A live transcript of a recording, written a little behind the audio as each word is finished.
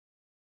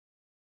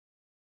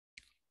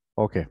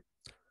Okay.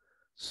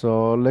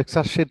 So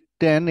lecture sheet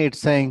 10, it's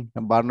saying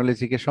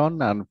Bernoulli's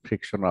equation and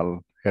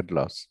frictional head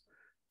loss.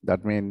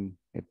 That means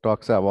it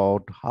talks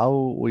about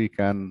how we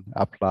can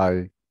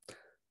apply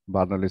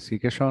Bernoulli's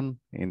equation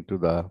into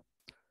the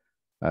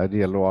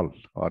real world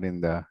or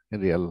in the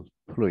real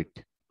fluid.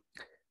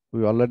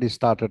 We already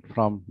started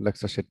from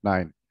lecture sheet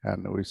 9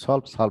 and we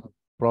solved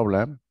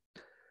problem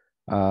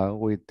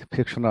with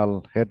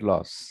frictional head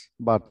loss,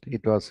 but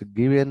it was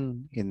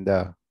given in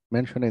the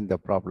mentioned in the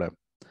problem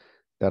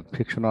that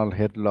frictional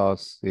head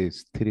loss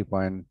is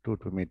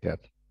 3.22 meter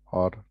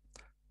or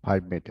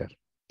 5 meter.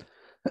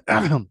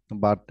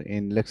 But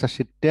in lecture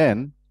sheet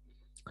 10,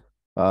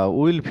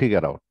 we'll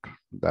figure out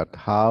that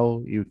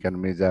how you can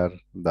measure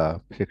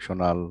the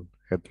frictional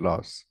head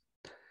loss.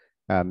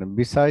 And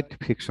beside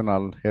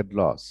frictional head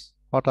loss,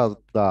 what are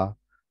the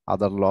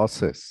other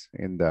losses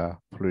in the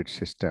fluid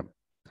system?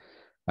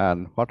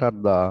 And what are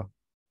the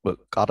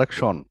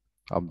correction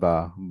of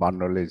the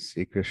Bernoulli's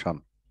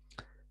equation?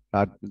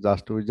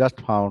 We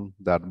just found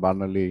that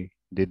Bernoulli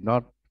did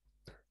not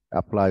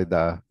apply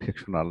the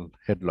frictional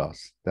head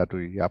loss that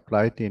we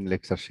applied in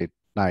lecture sheet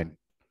 9.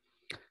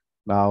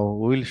 Now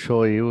we'll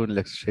show you in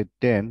lecture sheet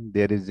 10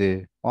 there is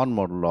a one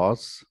more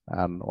loss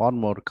and one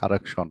more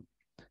correction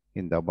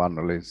in the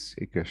Bernoulli's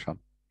equation.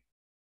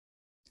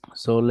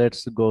 So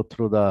let's go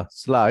through the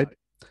slide.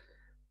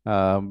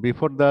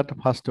 Before that,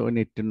 first we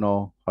need to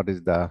know what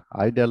is the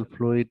ideal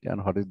fluid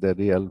and what is the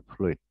real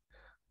fluid.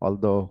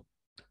 Although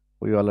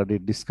we already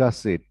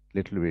discussed it a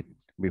little bit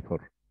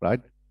before, right?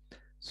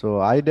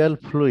 So ideal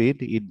fluid,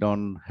 it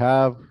don't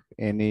have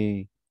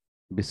any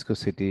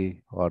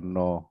viscosity or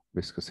no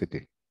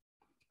viscosity,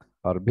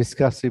 or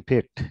viscous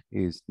effect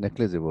is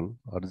negligible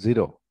or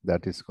zero.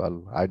 That is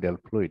called ideal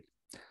fluid.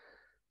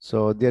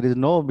 So there is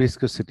no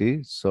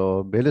viscosity.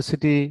 So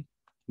velocity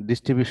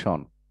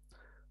distribution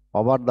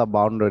over the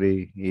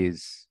boundary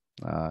is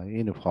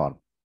uniform.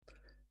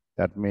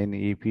 That means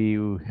if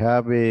you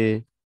have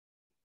a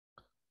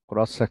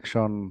cross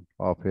section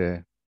of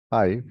a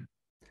pipe,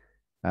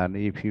 and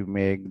if you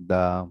make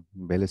the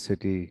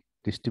velocity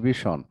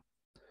distribution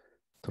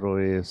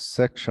through a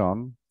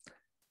section,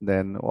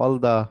 then all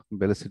the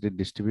velocity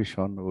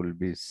distribution will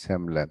be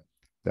same length.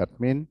 That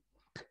means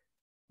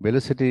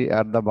velocity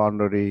at the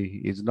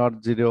boundary is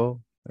not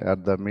zero,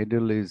 at the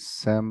middle is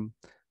same.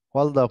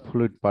 All the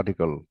fluid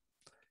particle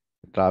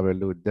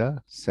travel with the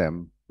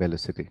same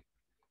velocity.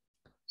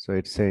 So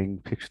it's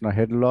saying frictional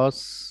head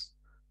loss,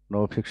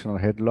 no frictional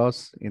head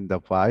loss in the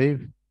pipe,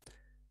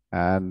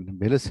 and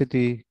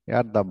velocity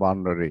at the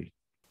boundary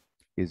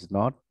is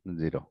not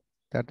zero.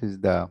 That is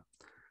the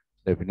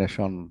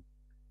definition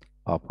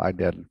of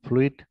ideal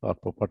fluid or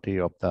property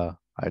of the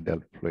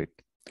ideal fluid.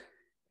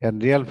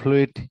 And real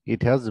fluid,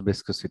 it has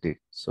viscosity.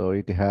 So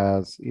it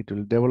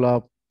will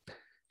develop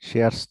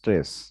shear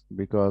stress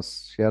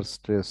because shear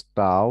stress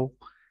tau,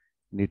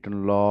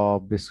 Newton law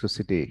of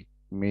viscosity,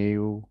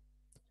 mu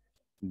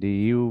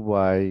du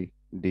by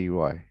dy.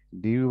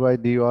 du by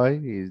dy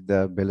is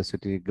the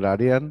velocity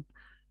gradient,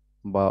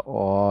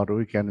 or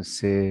we can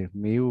say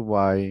mu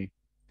by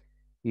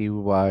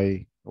u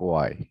by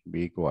y,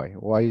 big Y.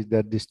 Y is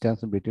the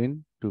distance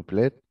between two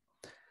plates,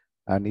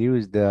 and u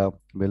is the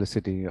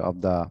velocity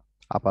of the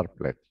upper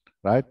plate,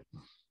 right?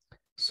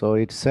 So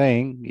it's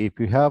saying if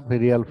you have a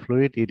real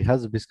fluid, it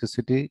has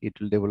viscosity, it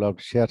will develop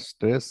shear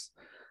stress,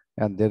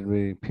 and there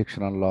will be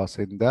frictional loss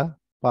in the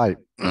pipe.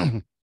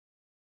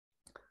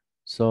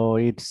 So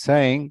it's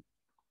saying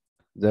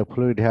the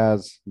fluid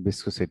has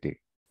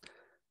viscosity.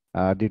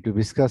 Due to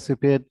viscous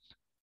effect,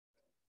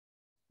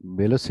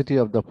 velocity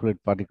of the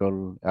fluid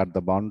particle at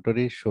the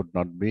boundary should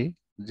not be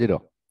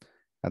zero,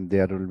 and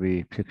there will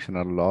be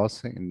frictional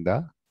loss in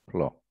the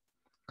flow.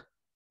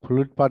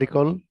 Fluid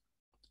particle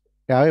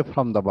away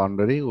from the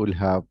boundary will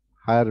have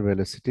higher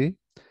velocity,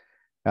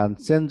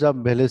 and change of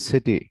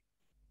velocity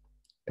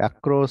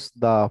across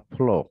the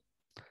flow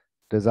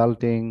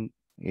resulting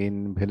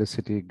in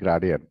velocity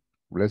gradient.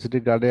 Velocity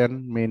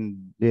gradient means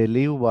del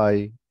u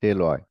by del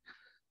y.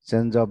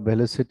 Change of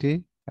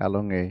velocity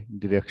along a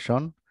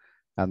direction,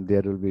 and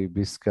there will be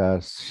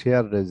viscous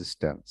shear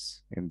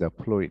resistance in the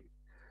fluid.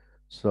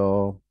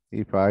 So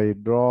if I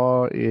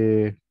draw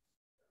a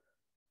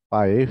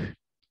pipe,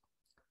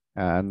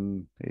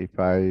 and if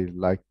I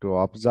like to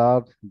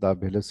observe the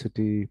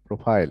velocity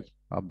profile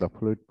of the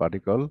fluid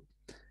particle,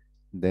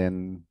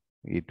 then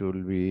it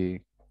will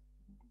be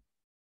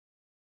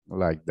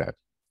like that.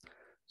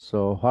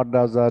 So what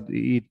does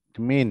it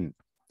mean?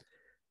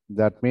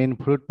 That means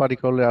fluid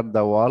particle at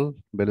the wall,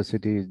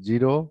 velocity is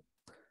zero.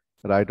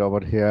 Right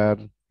over here,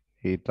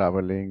 he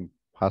traveling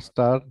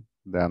faster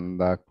than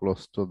the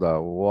close to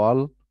the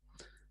wall,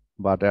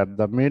 but at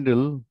the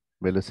middle,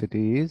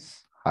 velocity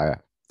is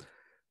higher.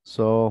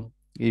 So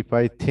if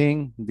I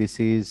think this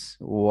is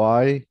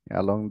y,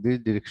 along this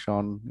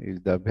direction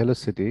is the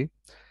velocity,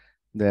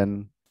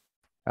 then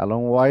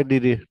along y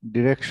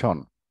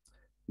direction,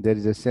 there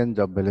is a change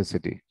of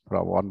velocity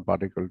from one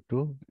particle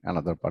to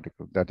another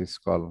particle. That is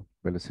called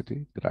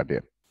velocity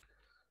gradient.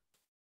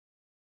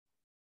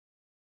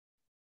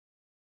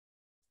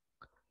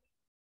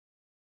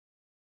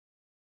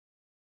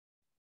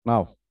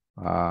 Now,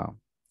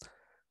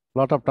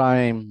 lot of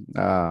time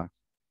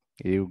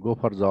you go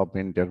for job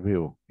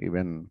interview,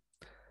 even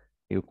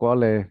you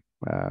call a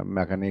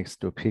mechanics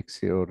to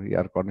fix your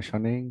air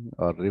conditioning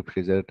or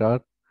refrigerator,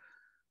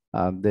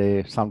 and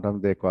they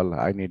sometimes they call,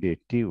 I need a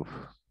tube.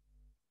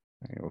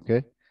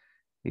 Okay,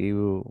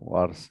 you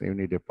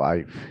need a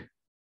pipe.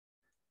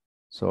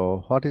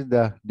 So what is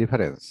the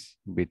difference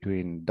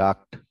between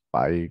duct,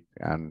 pipe,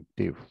 and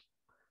tube?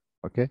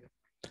 Okay,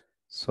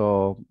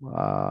 so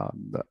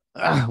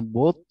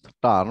both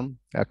term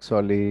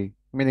actually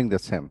meaning the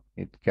same.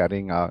 It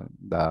carrying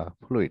the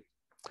fluid.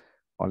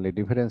 Only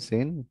difference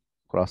in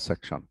cross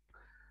section.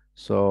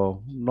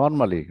 So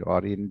normally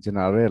or in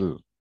general,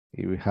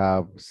 you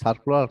have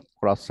circular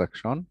cross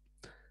section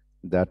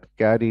that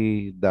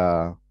carry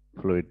the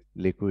fluid,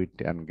 liquid,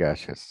 and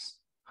gases,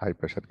 high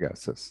pressure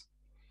gases.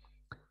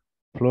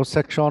 Flow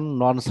section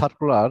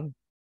non-circular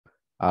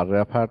are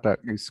referred to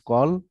is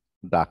called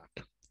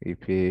duct.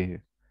 If a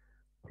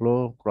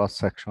flow cross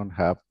section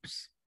has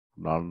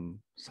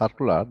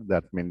non-circular,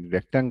 that means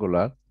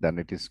rectangular, then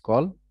it is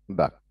called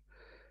duct.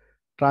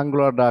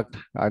 Triangular duct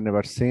I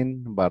never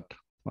seen, but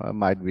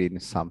might be in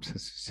some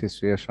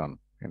situation,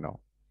 you know.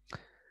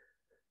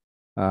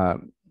 Uh,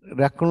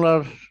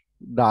 Rectangular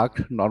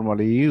duct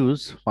normally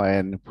used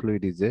when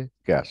fluid is a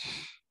gas,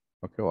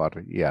 okay, or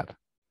air.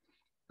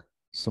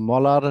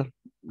 Smaller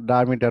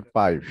diameter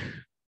pipe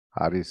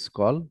is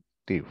called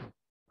tube.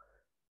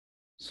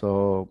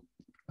 So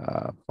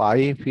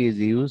pipe is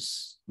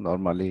used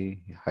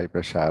normally high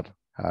pressure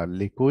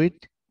liquid,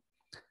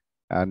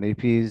 and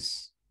if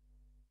is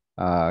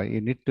you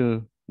need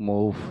to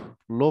move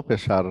low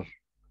pressure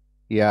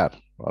air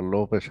or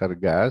low pressure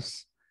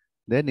gas,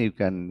 then you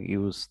can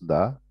use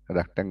the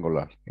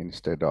rectangular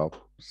instead of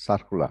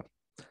circular.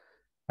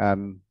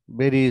 And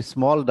very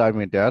small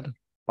diameter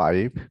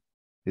pipe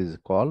is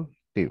called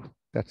tube.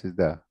 That is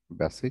the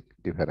basic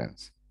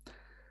difference.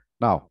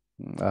 Now,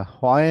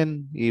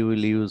 when you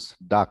will use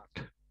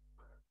duct,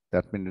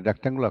 that means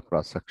rectangular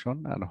cross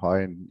section, and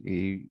when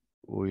you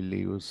will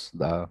use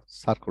the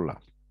circular.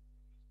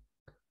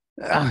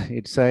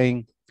 It's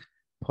saying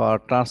for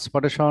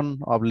transportation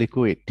of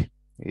liquid,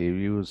 you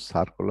use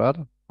circular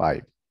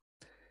pipe,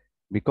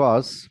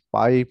 because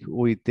pipe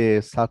with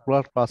a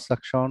circular cross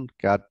section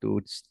can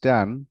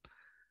withstand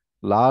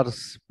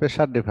large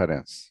pressure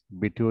difference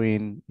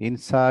between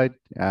inside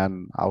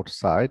and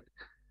outside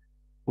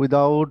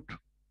without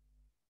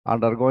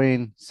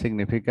undergoing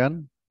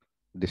significant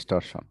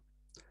distortion.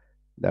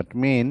 That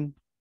means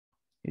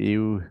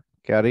you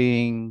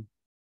carrying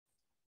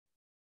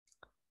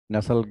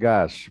natural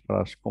gas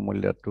from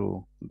Kumulia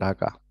to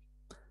Dhaka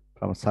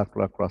from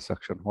circular cross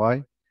section.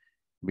 Why?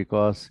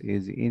 Because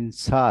is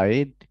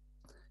inside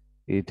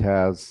it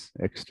has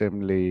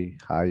extremely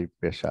high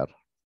pressure,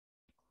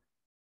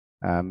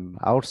 and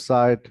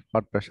outside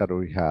what pressure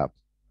we have?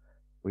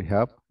 We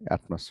have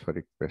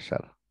atmospheric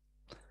pressure.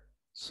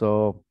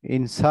 So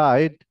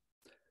inside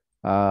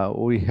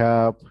we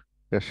have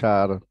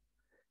pressure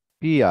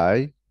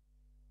Pi,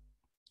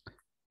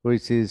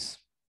 which is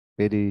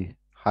very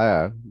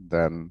higher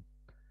than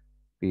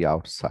P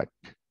outside.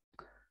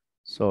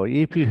 So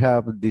if you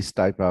have this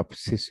type of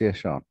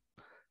situation,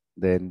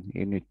 then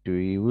you need to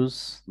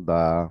use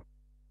the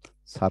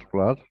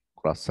circular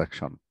cross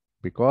section,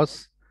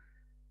 because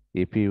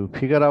if you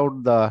figure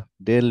out the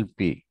del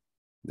P,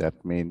 that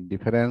means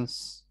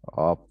difference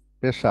of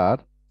pressure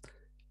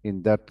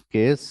in that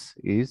case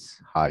is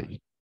high.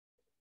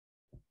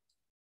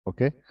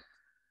 Okay.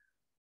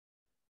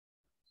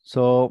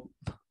 So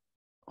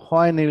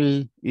when you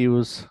will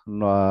use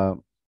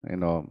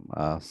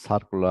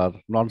circular,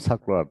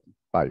 non-circular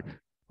pipe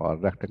or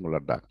rectangular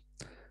duct,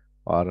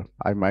 or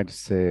I might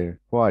say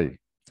why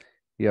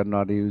you are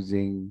not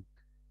using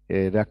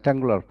a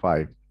rectangular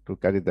pipe to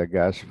carry the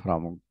gas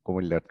from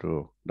Kumilla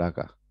to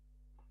Dhaka.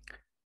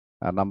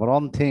 Number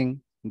one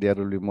thing, there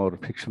will be more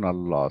frictional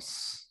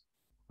loss,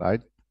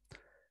 right?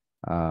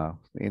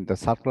 In the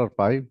circular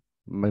pipe,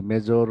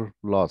 major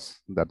loss,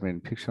 that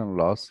means frictional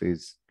loss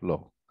is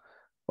low,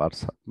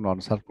 but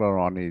non-circular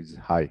one is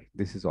high.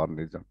 This is one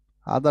reason.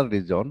 Other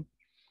reason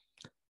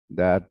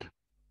that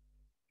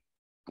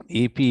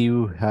if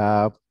you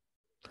have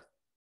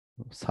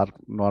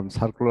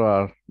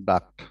non-circular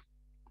duct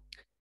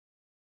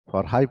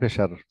for high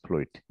pressure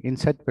fluid,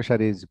 inside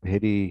pressure is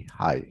very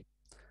high,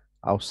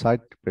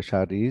 outside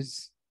pressure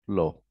is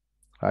low,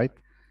 right?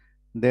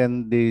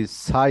 Then the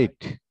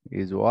site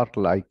is work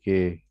like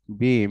a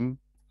beam.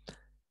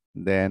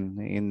 Then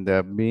in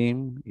the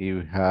beam,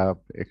 you have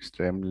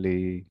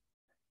extremely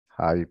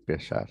high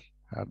pressure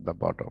at the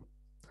bottom.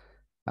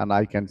 And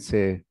I can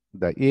say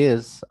the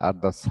edges are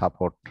the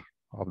support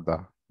of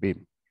the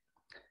beam.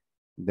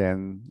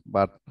 Then,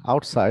 but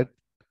outside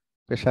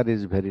pressure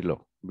is very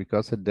low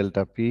because the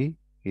delta P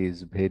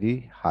is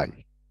very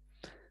high.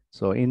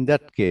 So in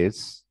that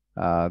case,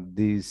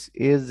 these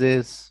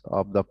edges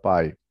of the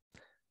pipe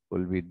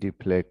will be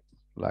deflect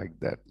like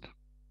that.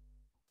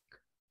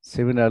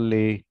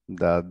 Similarly,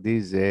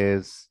 these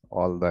edges,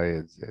 all the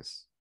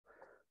edges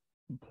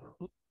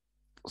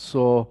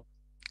So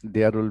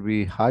there will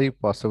be high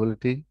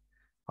possibility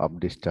of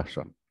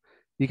distortion.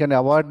 You can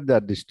avoid the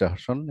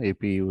distortion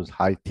if you use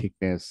high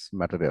thickness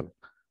material,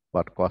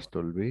 but cost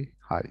will be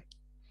high.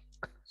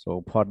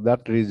 So for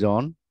that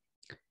reason,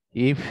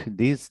 if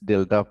this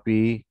delta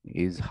P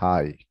is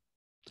high,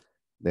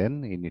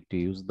 then you need to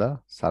use the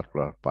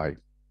circular pipe.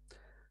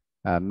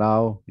 And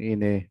now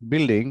in a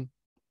building,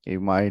 you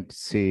might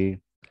see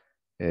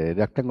a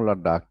rectangular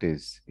duct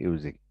is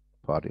using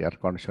for air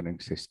conditioning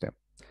system,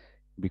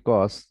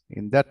 because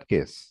in that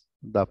case,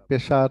 the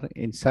pressure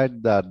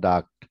inside the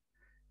duct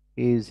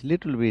is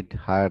little bit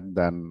higher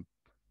than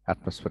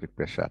atmospheric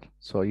pressure.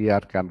 So air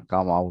can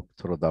come out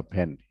through the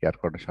vent, air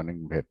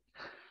conditioning vent.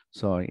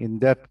 So in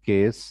that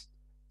case,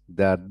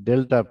 the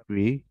delta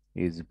P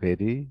is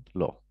very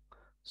low.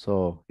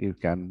 So you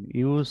can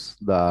use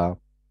the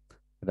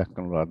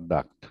rectangular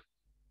duct.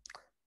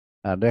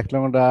 And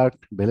rectangular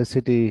duct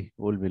velocity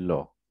will be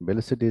low.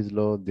 Velocity is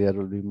low, there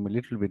will be a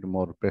little bit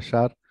more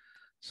pressure.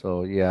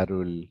 So air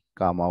will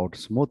come out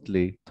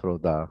smoothly through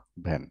the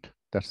vent.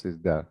 That is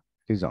the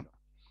reason.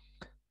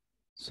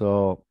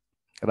 So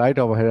right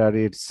over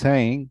here it's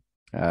saying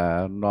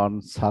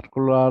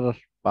non-circular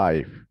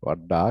pipe or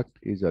duct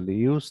usually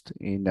used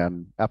in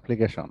an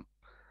application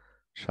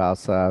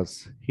such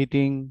as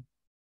heating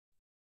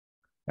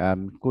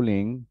and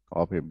cooling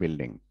of a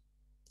building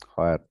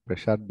where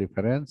pressure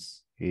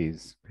difference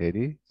is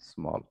very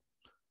small.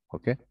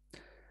 Okay.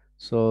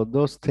 So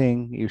those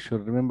things you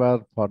should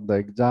remember for the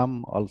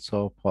exam,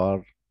 also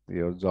for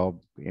your job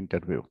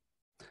interview.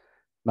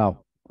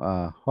 Now,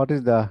 what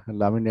is the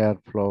laminar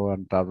flow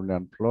and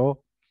turbulent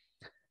flow?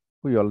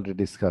 We already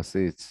discussed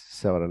it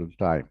several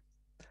times.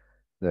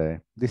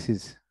 This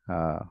is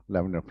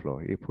laminar flow.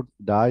 You put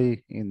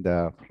dye in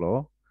the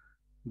flow,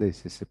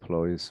 this is a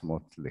flow is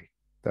smoothly.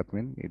 That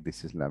means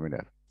this is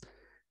laminar.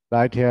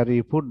 Right here,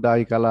 you put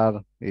dye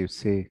color, you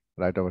see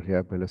right over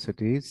here,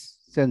 velocity is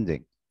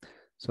changing.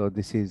 So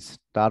this is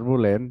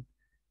turbulent,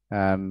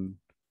 and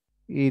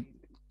it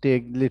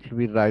take little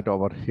bit right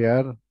over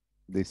here.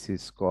 This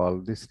is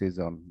called, this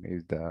region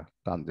is the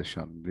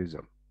transition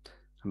region.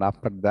 And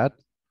after that,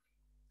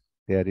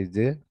 there is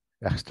a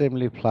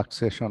extremely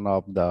fluctuation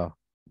of the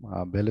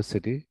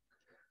velocity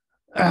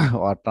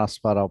or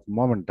transfer of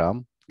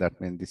momentum. That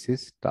means this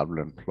is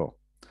turbulent flow.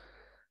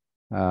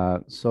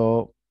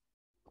 So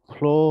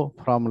flow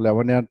from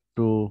laminar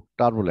to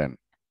turbulent,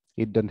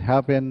 it doesn't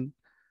happen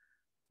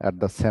at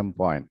the same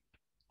point.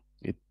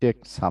 It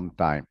takes some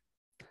time.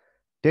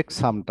 Takes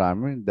some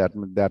time.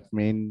 That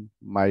mean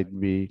might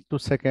be 2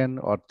 seconds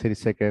or 3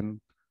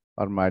 seconds,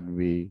 or might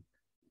be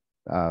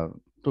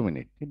 2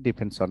 minutes. It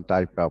depends on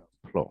type of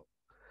flow.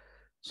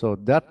 So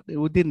that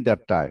within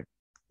that time,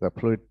 the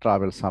fluid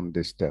travels some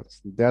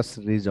distance. This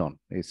region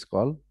is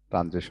called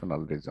transitional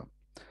region.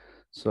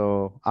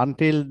 So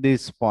until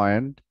this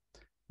point,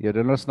 your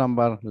Reynolds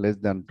number less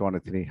than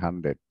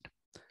 2300.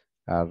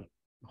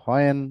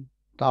 When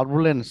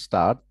turbulence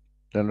start,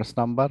 Reynolds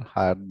number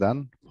higher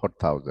than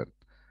 4000.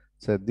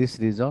 So this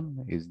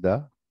region is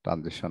the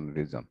transition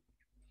region.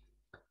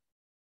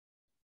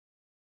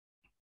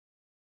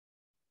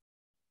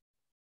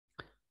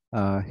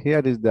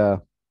 Here is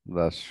the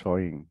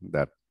showing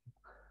that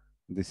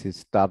this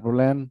is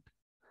turbulent,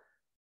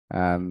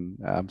 and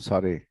I'm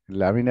sorry,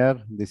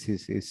 laminar. This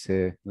is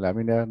a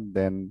laminar,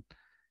 then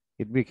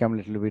it become a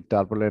little bit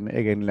turbulent,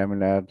 again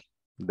laminar,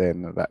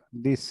 then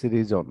this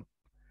region,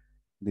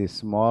 this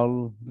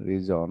small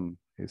region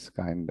is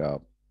kind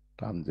of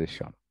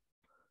transition.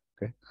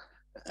 Okay.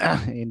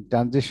 In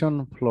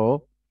transition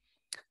flow,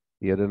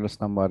 your Reynolds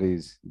number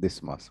is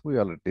this much. We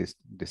already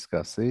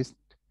discussed this.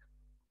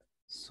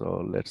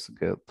 So let's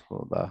go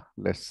through the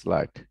next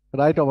slide.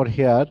 Right over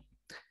here,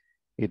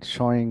 it's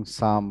showing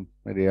some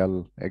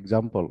real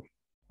example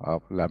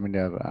of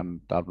laminar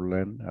and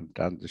turbulent and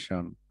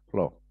transition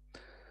flow.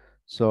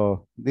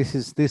 So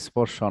this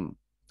portion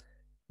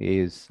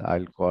is,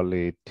 I'll call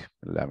it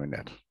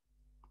laminar.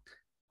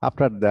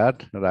 After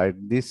that, right,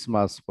 this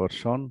mass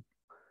portion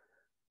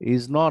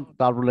is not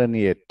turbulent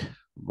yet,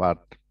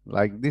 but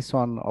like this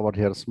one over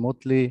here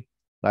smoothly,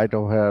 right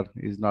over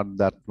here is not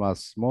that much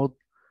smooth,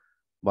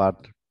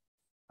 but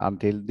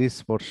until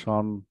this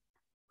portion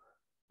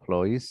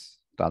flow is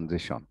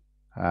transition.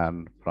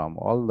 And from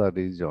all the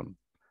region,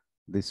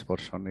 this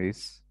portion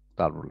is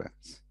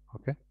turbulence.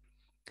 Okay.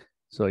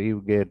 So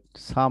you get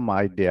some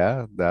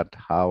idea that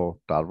how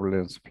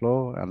turbulence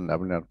flow and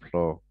laminar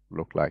flow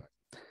look like.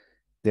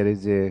 There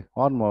is a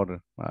one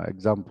more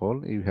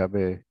example. You have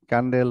a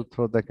candle,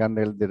 through the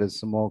candle there is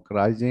smoke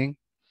rising,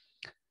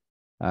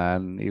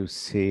 and you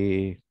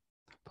see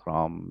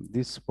from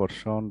this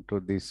portion to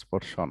this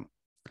portion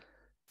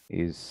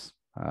is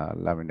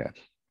laminar,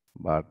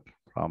 but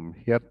from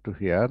here to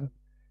here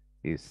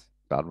is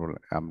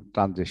turbulent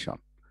transition.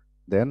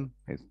 Then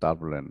it's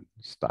turbulent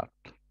start.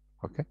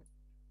 Okay.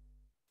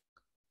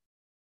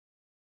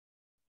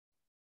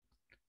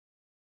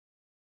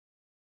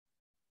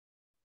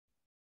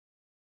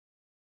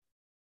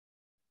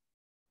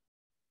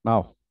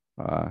 Now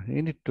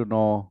you need to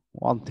know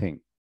one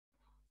thing.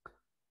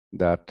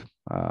 that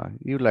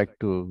you like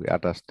to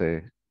attach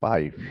a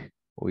pipe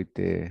with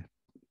a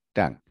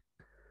tank.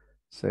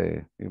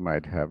 Say you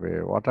might have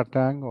a water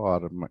tank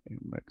or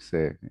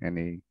say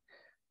any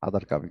other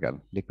chemical,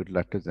 liquid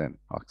nitrogen,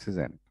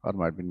 oxygen, or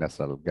might be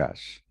natural gas.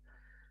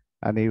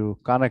 And you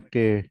connect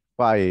a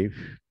pipe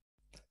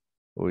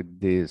with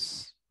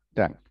this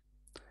tank.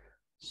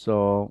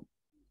 So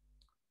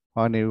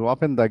when you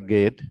open the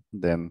gate,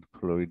 then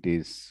fluid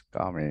is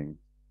coming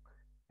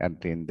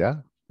entering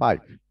the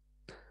pipe.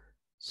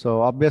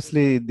 So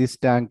obviously this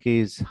tank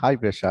is high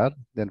pressure,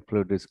 then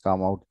fluid is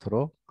come out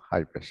through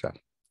high pressure.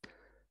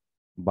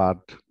 But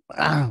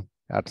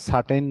at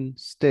certain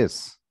stage,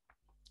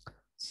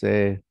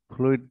 say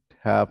fluid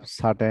have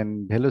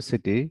certain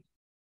velocity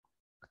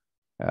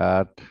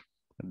at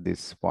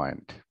this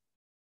point,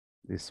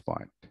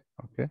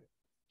 okay?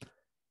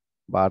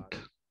 But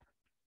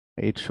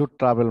it should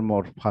travel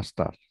more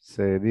faster.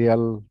 Say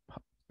real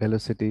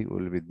velocity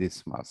will be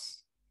this much.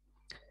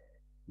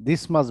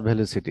 This much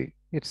velocity,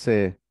 it's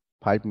a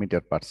 5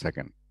 meter per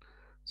second.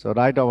 So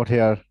right over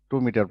here,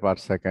 2 meter per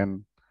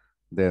second,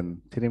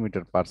 then 3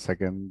 meter per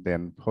second,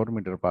 then 4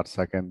 meter per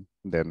second,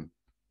 then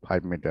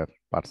 5 meter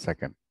per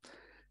second.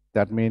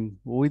 That means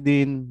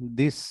within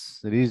this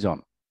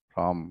region,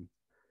 from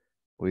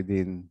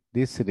within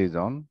this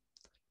region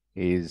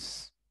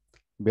is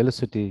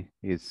velocity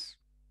is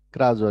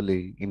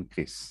gradually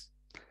increase,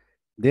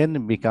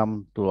 then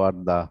become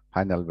toward the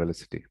final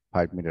velocity,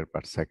 5 meter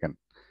per second.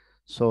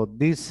 So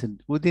this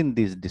within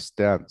this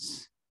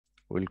distance,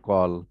 we'll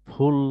call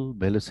full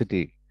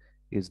velocity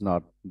is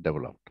not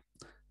developed.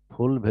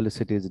 Full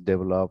velocity is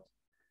developed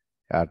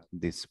at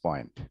this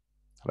point,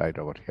 right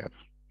over here.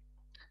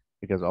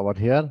 Because over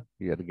here,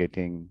 we are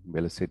getting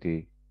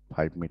velocity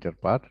 5 meter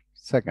per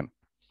second.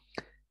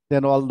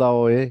 Then all the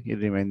way, it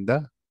remains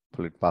the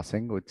fluid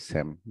passing with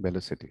same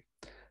velocity.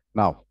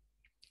 Now,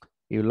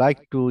 you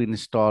like to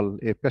install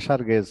a pressure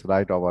gauge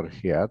right over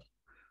here,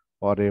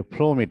 or a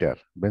flow meter,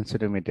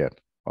 benziometer,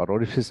 or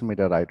orifice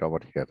meter right over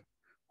here,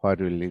 where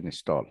you will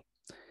install.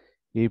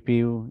 If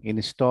you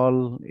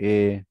install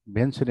a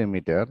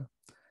benziometer,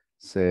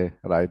 say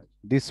right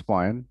this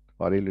point,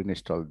 or you will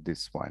install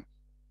this point.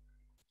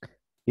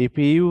 If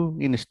you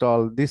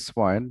install this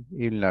point,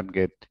 you will not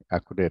get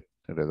accurate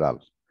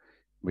result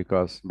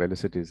because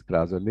velocity is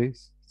gradually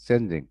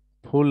changing.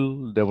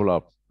 Full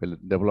develop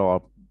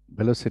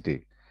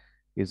velocity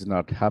is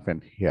not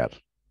happen here.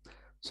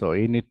 So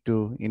you need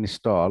to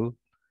install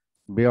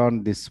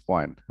beyond this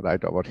point,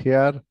 right over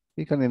here.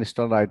 You can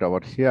install right over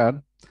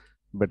here.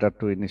 Better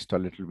to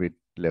install a little bit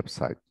left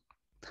side.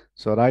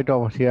 So right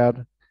over here,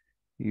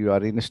 you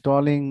are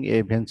installing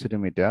a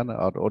benziometer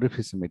or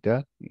orifice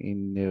meter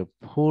in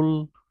a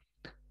full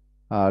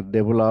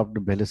developed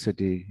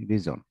velocity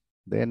region.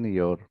 Then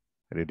your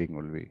reading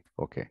will be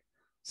okay.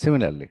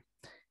 Similarly,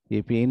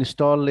 if you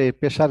install a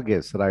pressure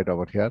gauge right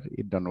over here,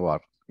 it don't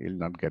work. You'll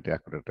not get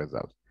accurate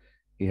result.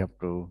 You have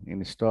to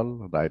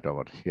install right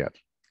over here.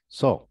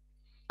 So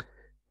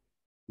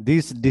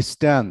this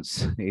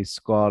distance is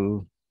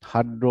called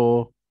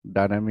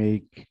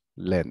hydrodynamic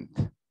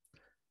length.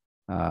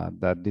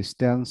 The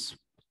distance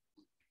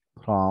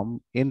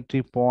from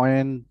entry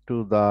point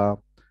to the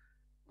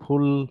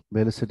full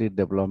velocity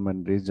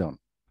development region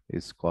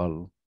is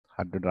called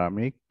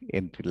hydrodynamic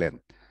entry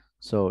length.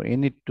 So you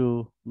need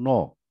to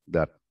know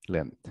that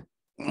length.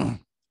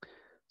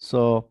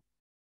 So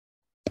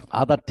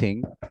other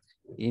thing,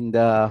 in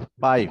the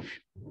pipe,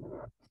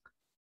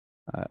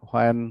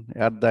 when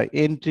at the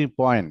entry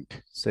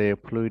point, say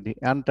fluid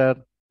enter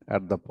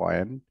at the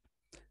point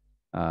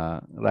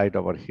right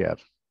over here.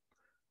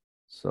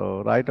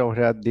 So right over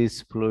here,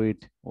 this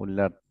fluid will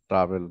not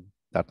travel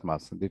that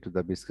much due to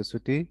the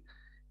viscosity.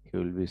 It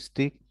will be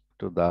stick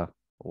to the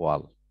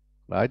wall,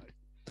 right?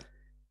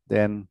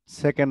 Then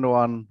second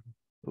one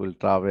will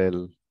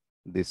travel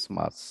this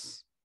much.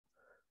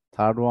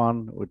 Third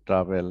one will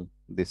travel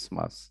this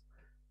much.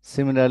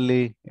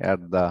 Similarly,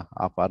 at the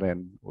upper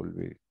end will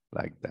be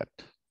like that.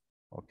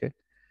 Okay.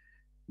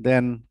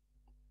 Then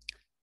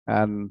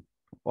and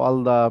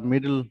all the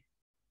middle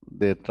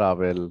they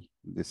travel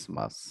this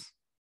much.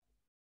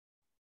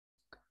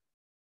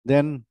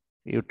 Then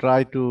you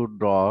try to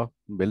draw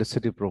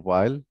velocity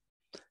profile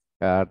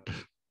at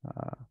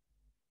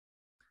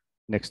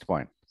next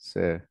point,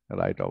 say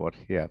right over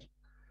here.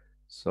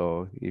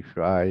 So if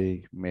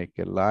I make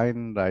a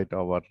line right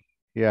over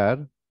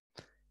here,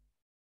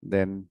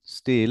 then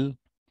still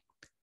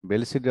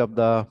velocity of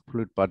the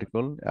fluid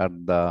particle at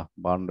the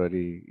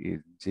boundary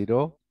is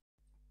 0.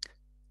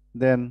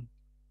 Then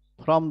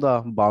from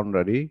the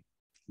boundary,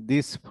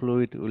 this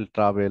fluid will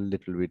travel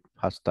little bit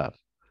faster.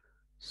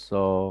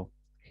 So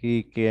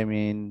he came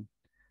in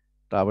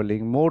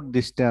traveling more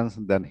distance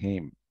than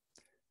him.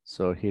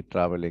 So he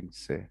traveling,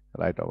 say,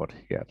 right over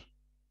here.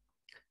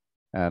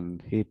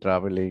 And he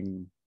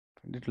traveling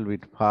little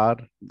bit far,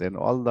 then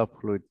all the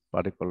fluid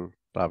particle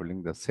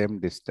traveling the same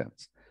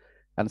distance.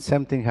 And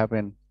same thing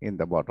happened in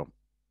the bottom.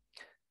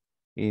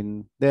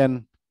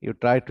 Then you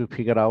try to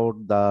figure out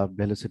the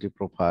velocity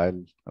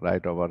profile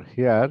right over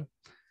here.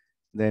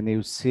 then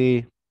you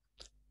see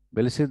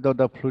velocity of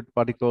the fluid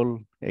particle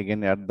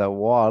again at the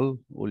wall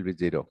will be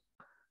 0.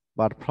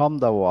 But from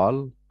the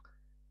wall,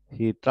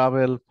 he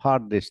travel far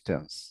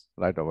distance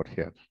right over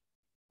here.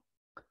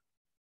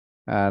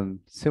 And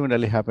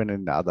similarly happen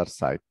in the other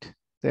side.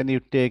 Then you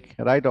take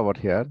right over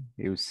here,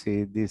 you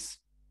see this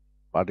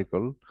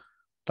particle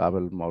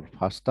travel more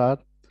faster.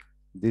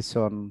 This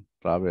one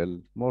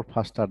travel more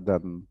faster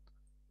than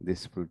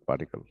this fluid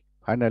particle.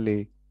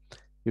 Finally,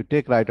 you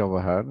take right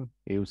over here,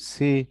 you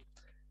see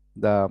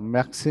the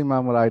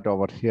maximum right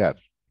over here.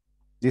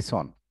 This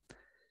one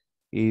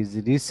is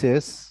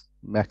reaches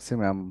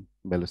maximum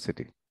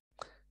velocity.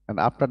 And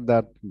after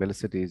that,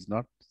 velocity is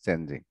not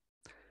changing.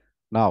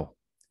 Now,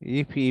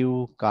 if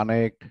you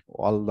connect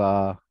all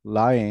the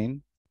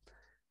line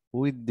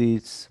with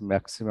this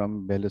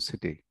maximum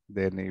velocity,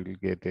 then you will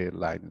get a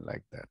line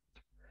like that.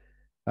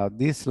 Now,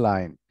 this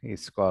line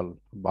is called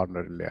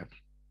boundary layer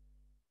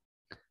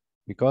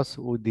because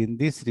within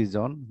this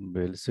region,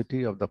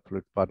 velocity of the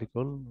fluid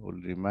particle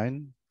will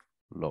remain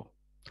low.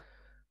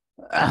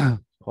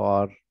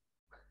 For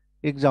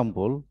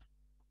example,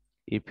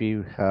 if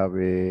you have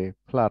a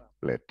flat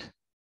plate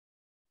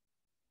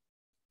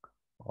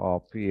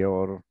of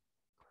your,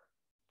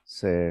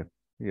 say,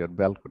 your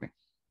balcony,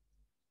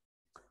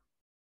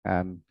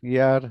 and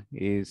air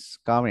is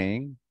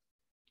coming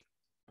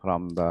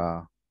from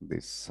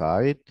this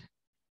side,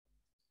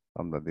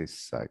 this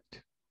side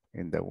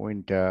in the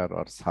winter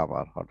or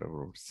summer,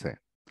 whatever we say.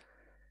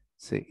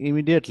 So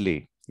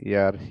immediately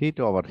air hit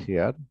over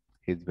here,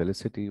 its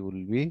velocity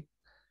will be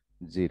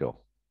 0.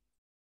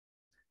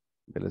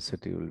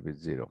 Velocity will be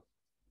 0.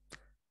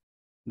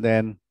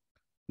 Then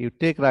you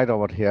take right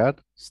over here,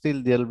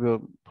 still there will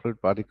be a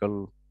fluid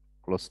particle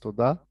close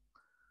to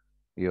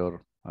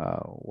your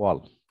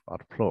wall or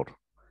floor.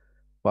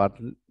 But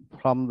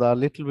from the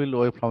little bit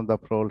away from the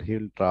floor, he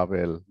will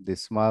travel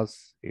this much,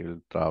 he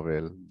will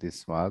travel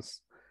this much.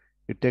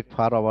 You take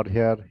far over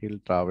here, he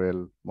will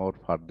travel more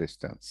far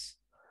distance.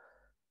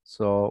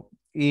 So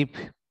if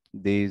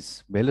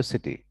this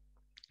velocity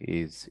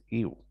is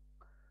u,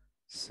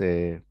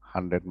 say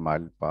 100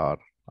 mile per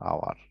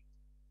hour,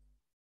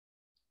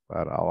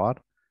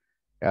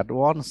 at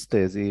one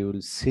stage you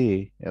will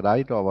see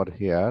right over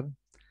here,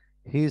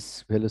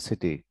 his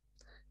velocity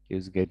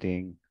is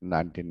getting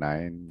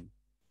 99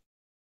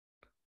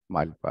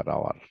 mile per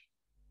hour.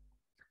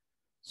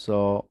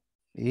 So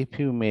if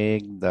you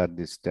make the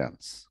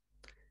distance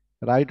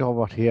right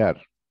over here,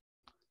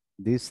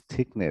 this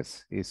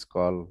thickness is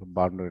called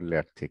boundary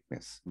layer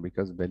thickness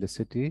because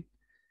velocity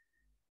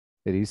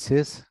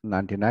reaches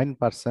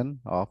 99%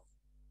 of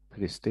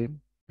free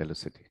stream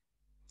velocity.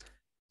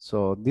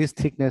 So this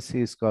thickness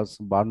is called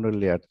boundary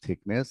layer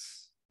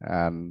thickness,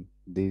 and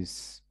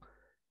this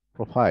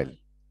profile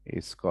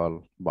is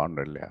called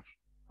boundary layer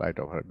right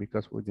over here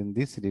because within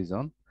this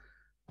region,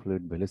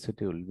 fluid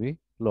velocity will be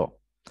low.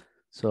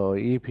 So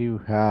if you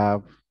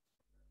have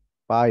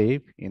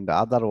pipe in the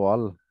other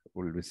wall,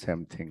 will be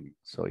same thing.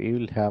 So you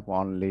will have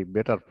only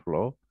better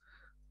flow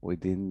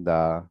within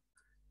the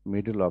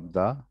middle of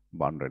the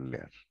boundary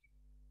layer.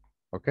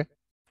 Okay.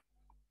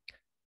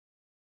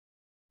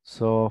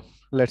 So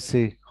let's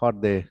see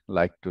what they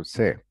like to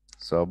say.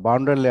 So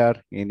boundary layer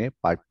in a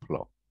pipe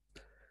flow.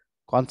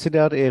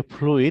 Consider a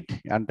fluid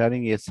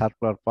entering a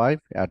circular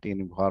pipe at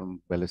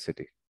uniform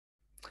velocity.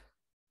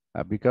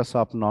 Because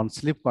of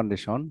non-slip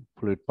condition,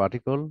 fluid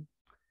particle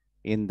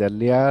in the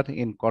layer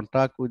in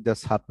contact with the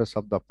surface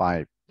of the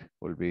pipe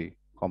will be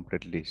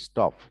completely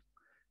stopped.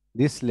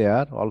 This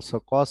layer also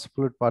causes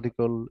fluid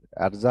particle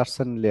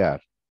adjacent layer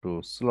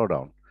to slow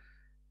down.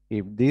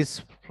 If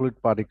this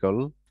fluid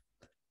particle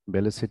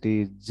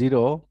velocity is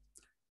 0,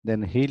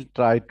 then he'll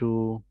try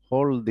to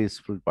hold this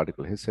fluid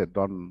particle. He said,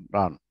 don't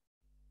run,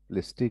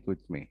 please stick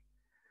with me.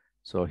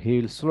 So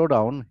he'll slow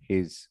down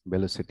his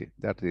velocity,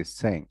 that is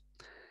saying,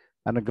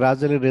 and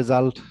gradually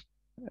result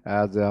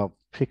as a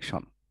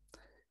friction.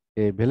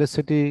 A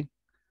velocity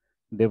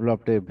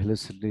developed a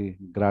velocity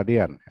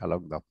gradient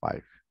along the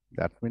pipe.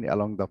 That means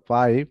along the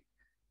pipe,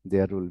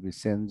 there will be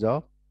change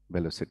of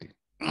velocity.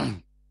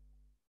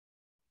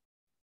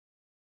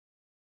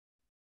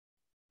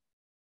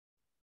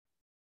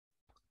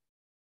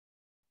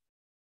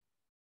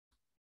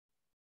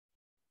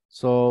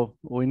 So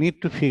we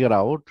need to figure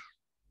out,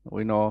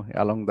 we know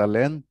along the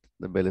length,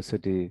 the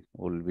velocity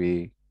will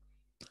be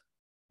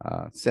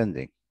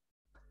changing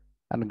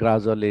and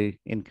gradually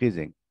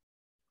increasing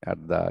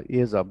at the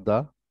edge of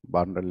the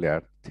boundary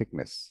layer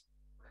thickness.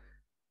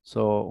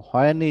 So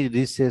when it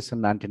reaches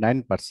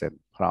 99%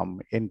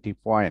 from entry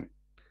point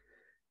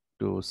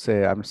to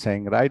say, I'm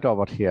saying right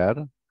over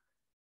here,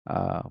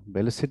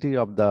 velocity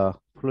of the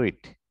fluid,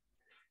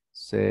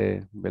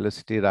 say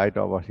velocity right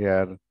over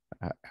here,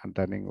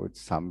 entering with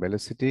some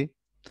velocity,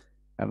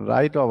 and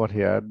right over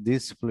here,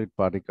 this fluid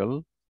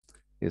particle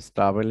is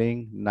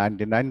traveling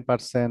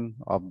 99%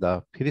 of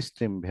the free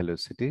stream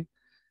velocity.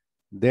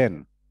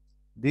 Then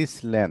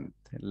this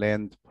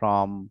length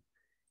from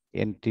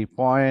entry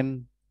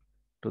point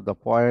to the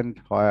point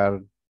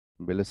where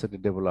velocity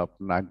developed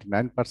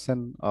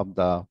 99% of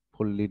the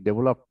fully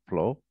developed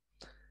flow,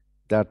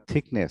 that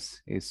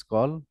thickness is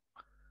called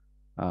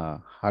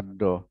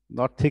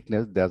not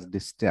thickness, that's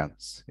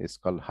distance, is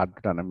called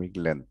hydrodynamic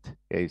length,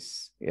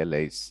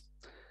 HLH.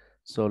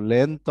 So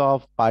length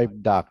of pipe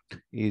duct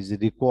is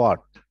required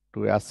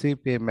to achieve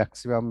a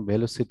maximum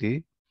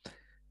velocity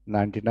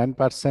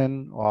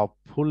 99% of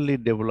fully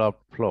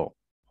developed flow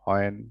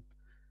when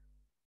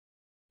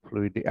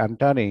fluid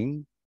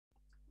entering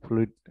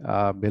fluid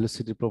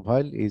velocity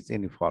profile is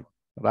uniform.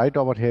 Right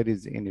over here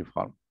is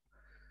uniform,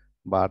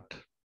 but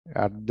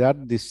at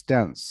that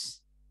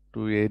distance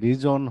to a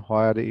region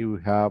where you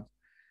have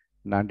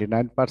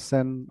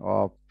 99%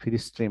 of free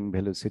stream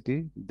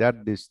velocity,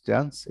 that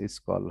distance is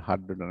called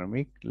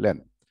hydrodynamic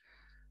length.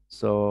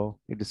 So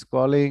it is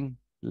calling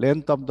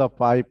length of the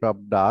pipe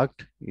of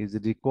duct is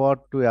required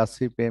to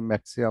achieve a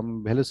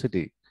maximum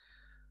velocity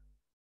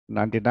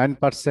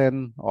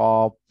 99%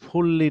 of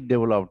fully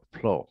developed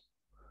flow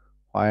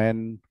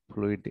when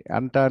fluid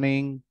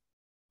entering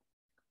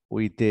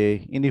with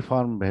a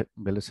uniform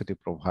velocity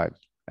profile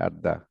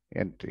at the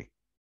entry.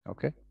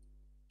 Okay.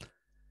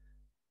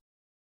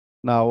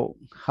 Now,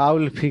 how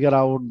will figure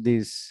out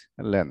this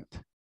length,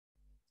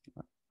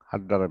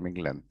 hydrodynamic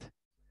length?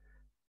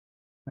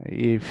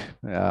 If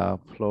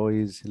flow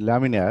is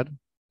laminar,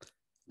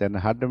 then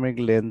hydrodynamic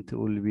length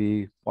will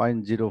be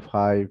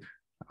 0.05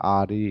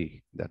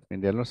 RE, that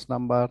means Reynolds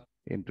number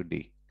into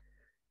D.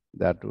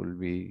 That will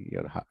be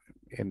your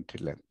entry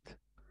length.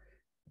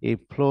 If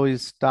flow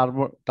is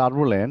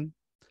turbulent,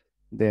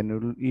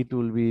 then it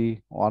will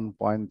be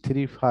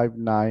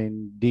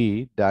 1.359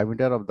 D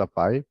diameter of the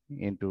pipe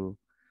into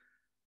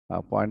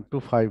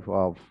 0.25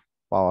 of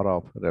power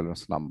of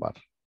Reynolds number.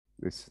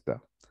 This is the,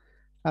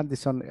 and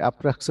this one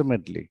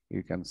approximately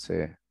you can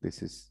say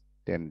this is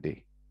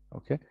 10D.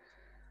 Okay.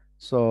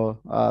 So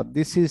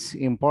this is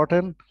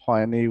important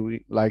when you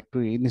like to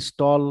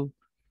install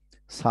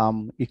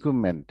some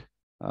equipment,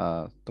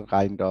 the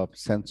kind of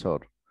sensor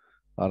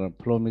or a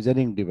flow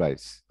measuring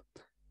device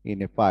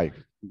in a pipe.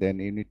 Then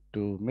you need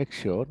to make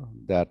sure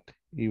that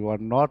you are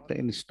not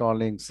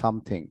installing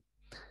something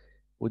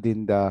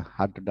within the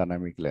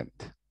hydrodynamic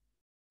length.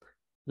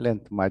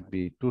 Length might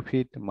be 2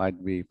 feet,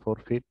 might be 4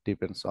 feet,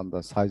 depends on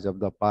the size of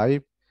the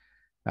pipe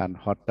and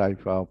what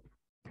type of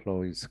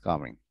flow is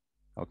coming.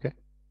 Okay.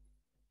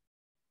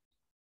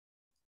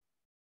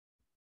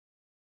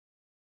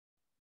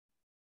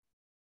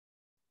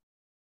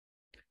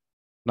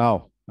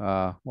 Now,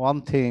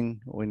 one thing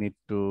we need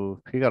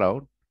to figure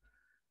out,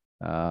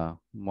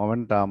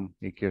 momentum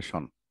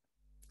equation.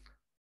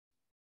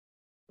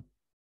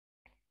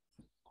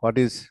 What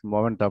is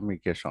momentum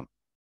equation?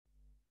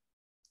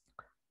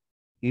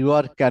 You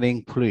are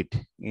carrying fluid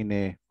in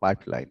a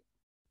pipeline,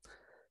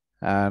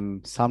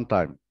 and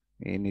sometime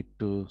you need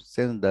to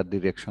change the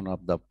direction of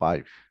the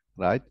pipe,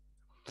 right?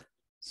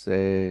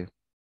 Say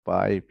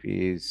pipe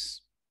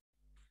is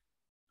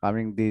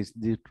coming this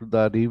to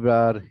the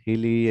river,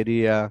 hilly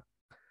area.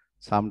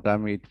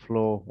 Sometime it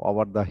flow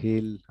over the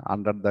hill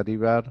under the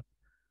river,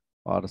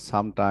 or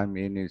sometime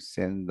you need to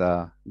change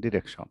the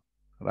direction,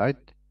 right?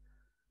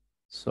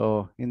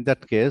 So in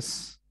that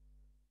case,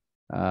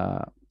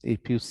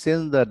 if you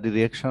change the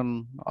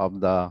direction of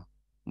the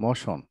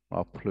motion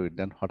of fluid,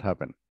 then what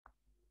happens?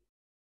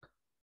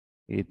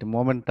 Its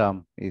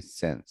momentum is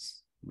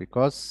changed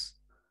because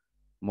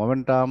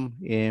momentum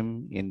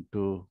m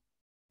into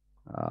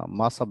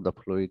mass of the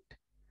fluid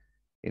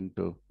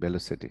into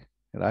velocity,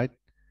 right?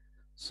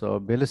 So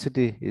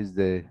velocity is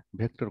the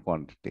vector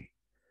quantity.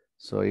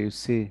 So you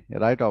see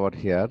right over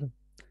here,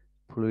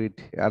 fluid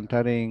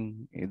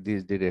entering in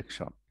this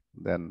direction,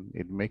 then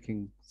it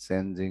making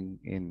changing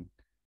in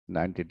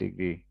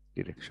 90-degree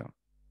direction.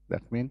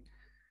 That means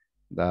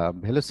the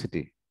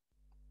velocity,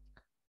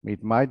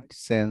 it might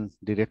change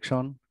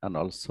direction and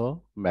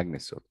also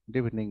magnitude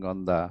depending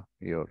on the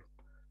your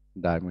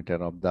diameter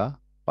of the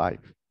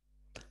pipe.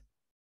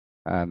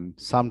 And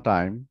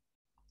sometime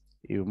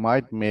you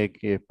might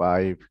make a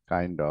pipe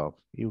kind of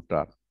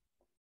U-turn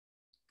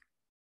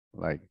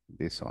like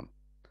this one.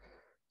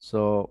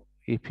 So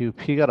if you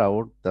figure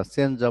out the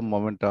change of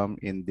momentum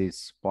in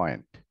this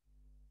point,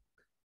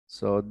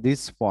 so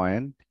this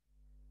point,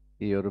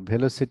 your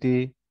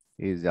velocity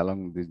is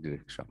along this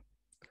direction.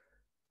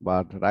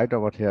 But right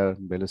over here,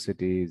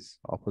 velocity is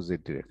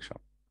opposite direction.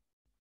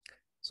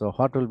 So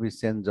what will be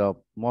change of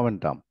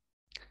momentum?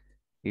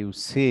 You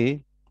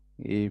see,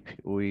 if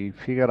we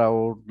figure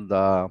out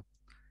the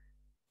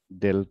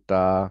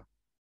delta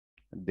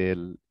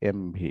del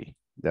mv,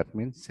 that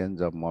means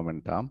change of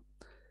momentum,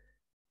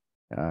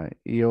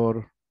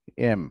 your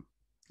m,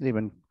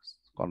 even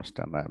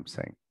constant I am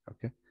saying,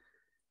 okay,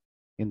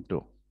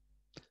 into.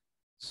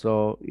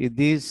 So if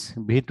this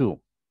V2,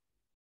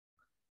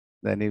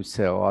 then you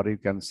say, or you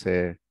can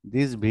say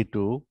this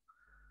V2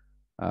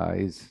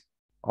 is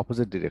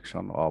opposite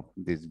direction of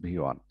this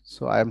V1.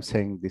 So I am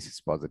saying this is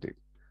positive.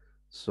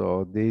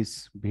 So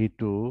this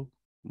V2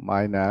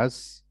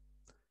 minus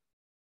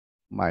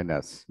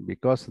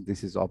because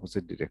this is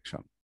opposite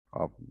direction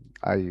of,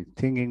 I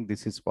thinking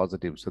this is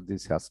positive, so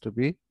this has to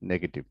be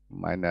negative,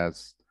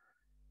 minus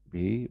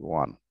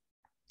V1.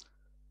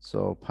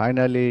 So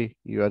finally,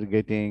 you are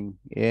getting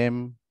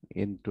M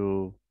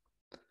into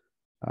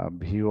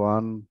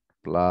V1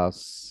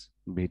 plus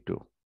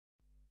V2,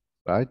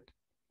 right?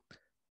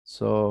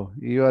 So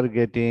you are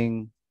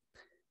getting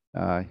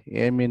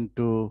M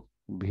into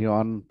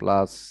V1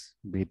 plus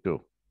V2.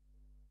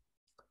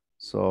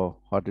 So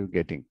what are you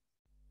getting?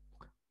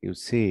 You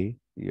see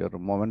your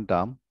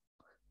momentum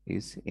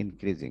is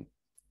increasing,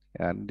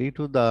 and due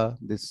to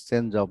this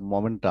change of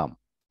momentum,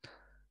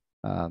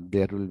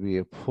 there will be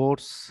a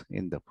force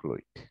in the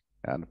fluid,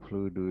 and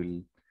fluid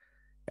will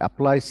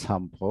apply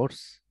some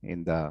force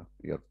in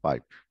your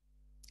pipe.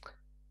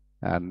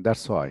 And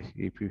that's why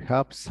if you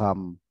have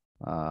some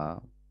uh,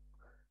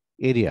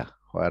 area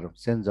where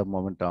change of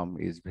momentum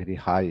is very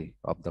high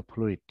of the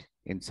fluid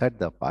inside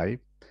the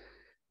pipe,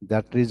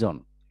 that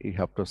region you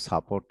have to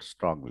support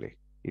strongly.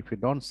 If you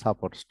don't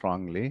support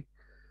strongly,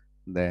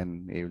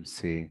 then you will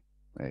see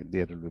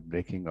there will be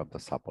breaking of the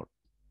support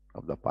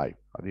of the pipe,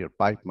 or your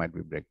pipe might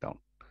be breakdown.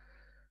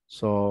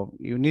 So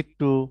you need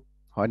to,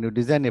 when you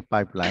design a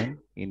pipeline,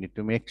 you need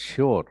to make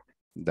sure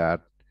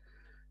that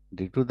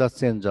due to the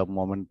change of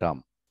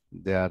momentum,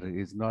 there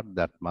is not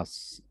that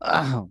much,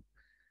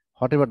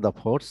 whatever the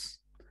force,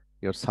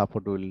 your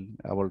support will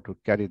able to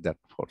carry that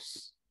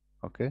force.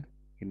 Okay,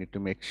 you need to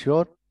make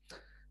sure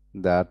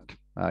that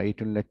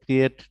it will not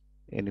create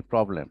any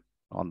problem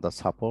on the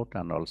support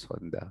and also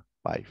in the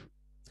pipe.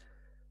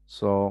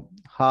 So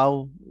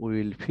how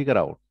we will figure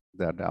out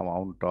that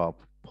amount of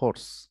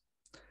force?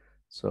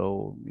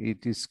 So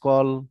it is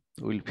called,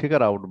 we'll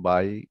figure out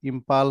by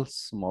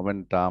impulse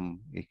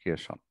momentum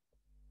equation.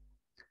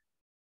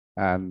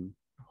 And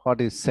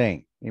what is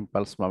saying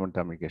impulse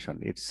momentum equation?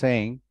 It's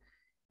saying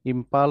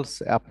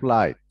impulse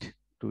applied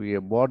to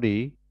a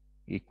body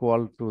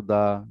equal to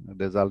the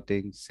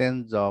resulting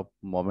change of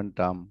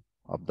momentum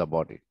of the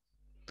body.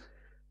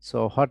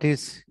 So what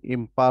is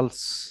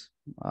impulse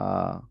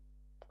on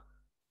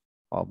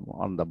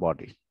the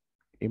body?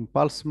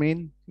 Impulse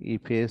mean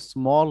if a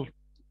small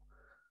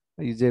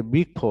is a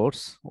big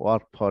force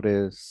work for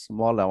a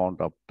small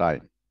amount of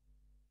time,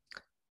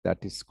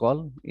 that is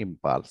called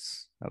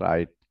impulse,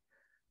 right?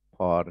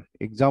 For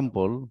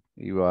example,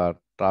 you are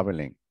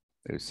traveling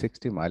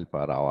 60 miles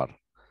per hour.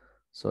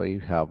 So you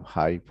have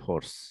high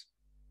force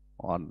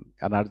on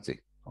energy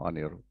on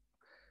your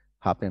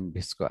half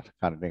mv square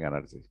kinetic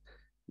energy.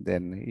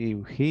 Then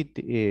you hit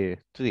a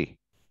tree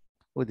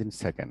within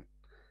second.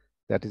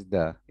 That is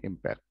the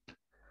impact.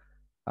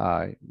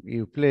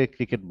 You play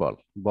cricket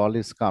ball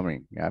is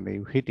coming and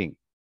you hitting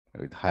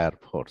with higher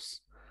force.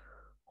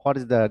 What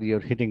is your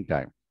hitting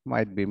time?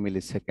 Might be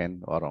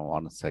millisecond or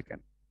 1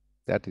 second.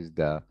 That is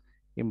the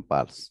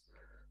impulse.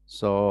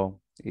 So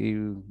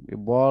a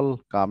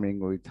ball coming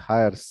with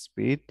higher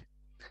speed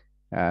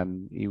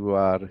and you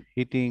are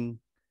hitting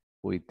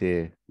with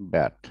a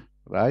bat,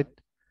 right?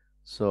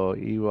 So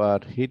you are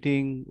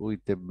hitting with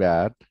a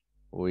bat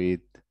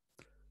with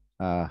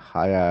a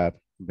higher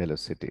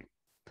velocity.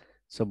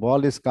 So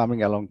ball is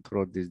coming along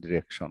through this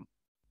direction.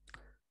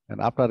 And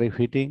after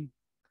hitting,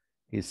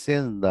 he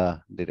change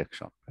the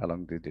direction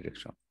along the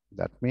direction.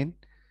 That means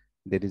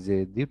there is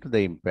a, due to the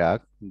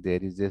impact,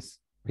 there is a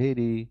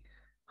very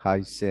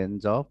high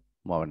change of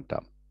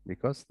momentum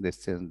because they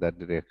change the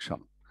direction.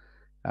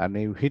 And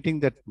if hitting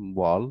that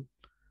ball,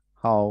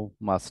 how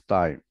much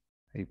time?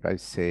 If I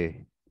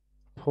say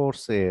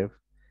force F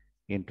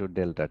into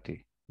delta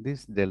T,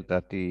 this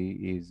delta T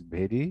is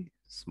very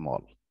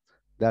small.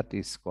 That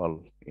is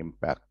called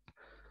impact.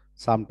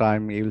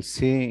 Sometime you will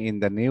see in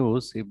the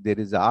news, if there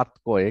is an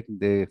earthquake,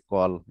 they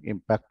call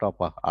impact of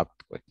an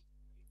earthquake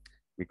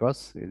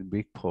because it's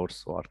big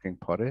force working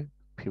for a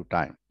few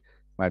time.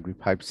 Might be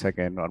 5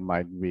 seconds or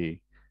might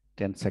be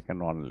 10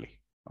 seconds only.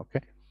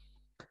 Okay.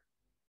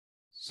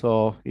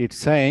 So it's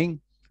saying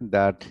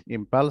that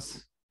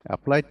impulse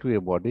applied to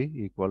a body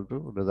equal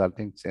to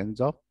resulting change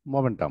of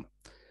momentum.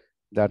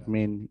 That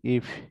means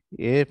if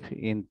F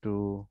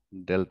into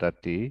delta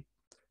T,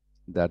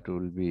 that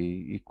will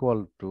be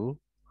equal to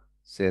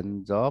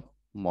change of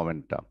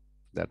momentum.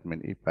 That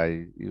means if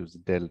I use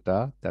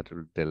delta, that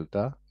will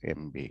delta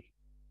mv.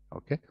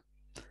 Okay.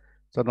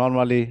 So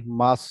normally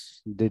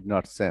mass did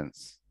not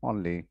sense,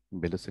 only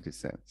velocity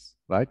sense,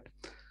 right?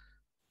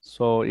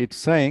 So it's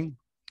saying,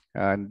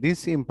 and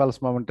this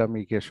impulse momentum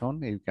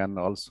equation you can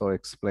also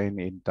explain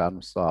in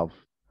terms of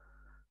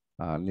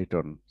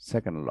Newton's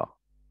second law.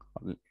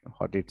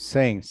 What it's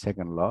saying,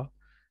 second law,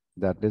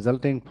 that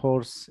resulting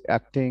force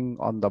acting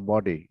on the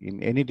body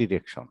in any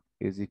direction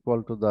is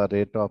equal to the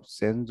rate of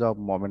change of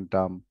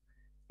momentum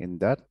in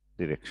that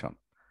direction.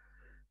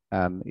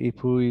 And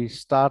if we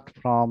start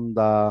from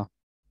the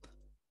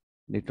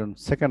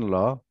Newton's second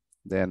law,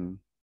 then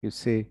you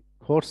see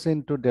force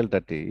into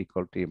delta T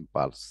equal to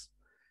impulse.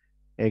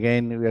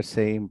 Again, we are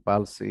saying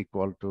impulse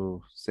equal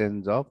to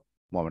change of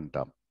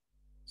momentum.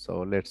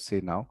 So let's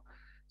see now.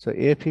 So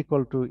F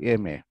equal to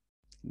ma.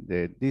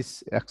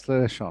 This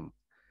acceleration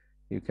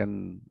you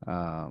can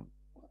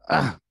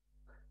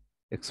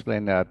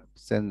explain at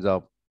change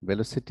of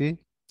velocity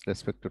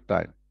respect to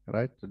time.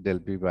 right? Del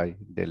B by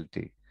del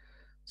T.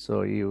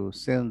 So you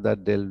sense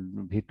that del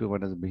V2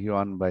 minus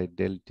V1 by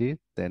del T,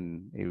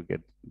 then you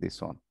get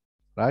this one,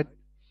 right?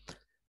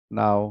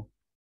 Now,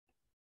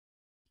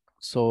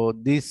 so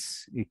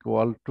this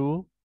equal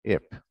to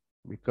F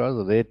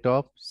because rate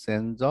of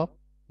change of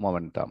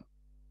momentum,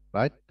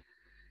 right?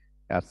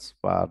 As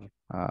per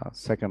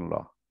second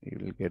law, you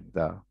will get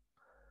the,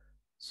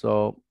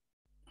 so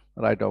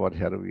right over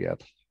here we are.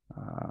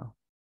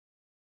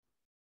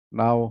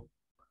 Now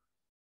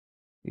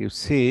you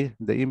see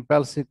the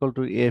impulse equal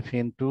to F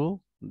into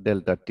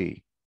delta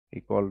T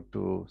equal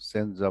to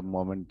change of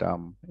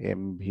momentum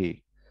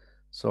mv.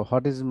 So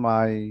what is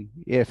my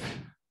F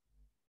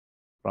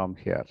from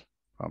here,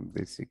 from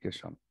this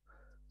equation?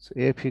 So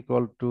F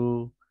equal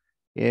to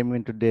m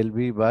into del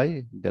v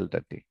by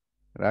delta T,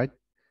 right?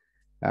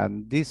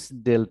 And this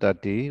delta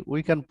T,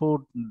 we can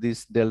put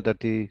this delta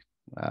T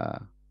uh,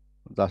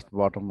 just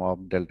bottom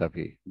of delta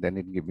V, then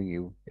it giving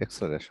you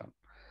acceleration.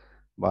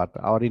 But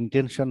our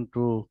intention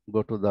to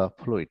go to the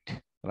fluid,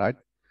 right?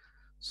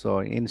 So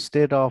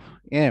instead of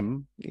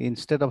m,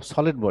 instead of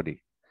solid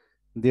body,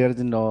 there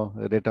is no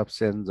rate of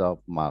change of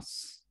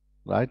mass,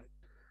 right?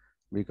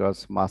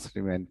 Because mass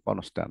remain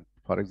constant.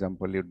 For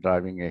example, you're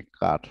driving a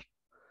car,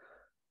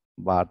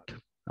 but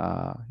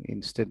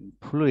instead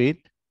fluid,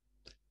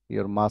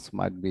 your mass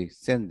might be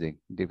changing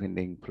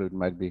depending, fluid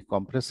might be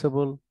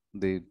compressible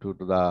due to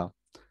the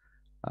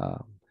uh,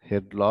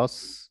 head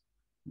loss,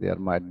 there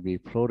might be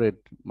flow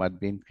rate might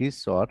be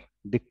increase or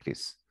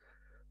decrease.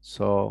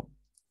 So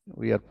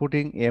we are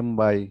putting m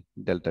by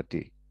delta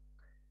t.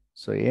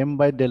 So m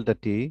by delta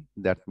t,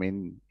 that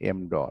means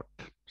m dot.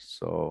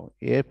 So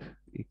F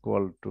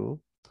equal to,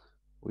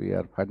 we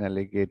are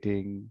finally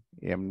getting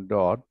m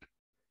dot.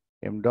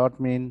 M dot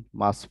mean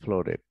mass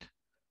flow rate.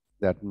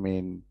 That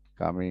means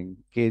coming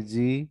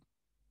kg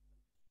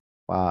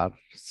per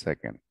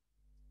second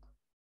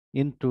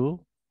into,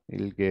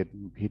 you'll get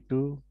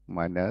V2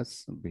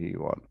 minus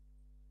V1.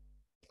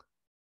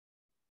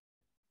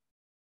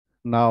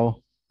 Now,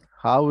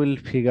 how we'll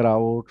figure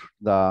out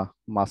the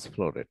mass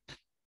flow rate?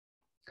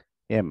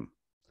 M.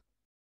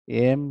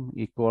 M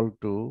equal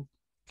to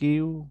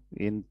Q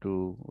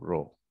into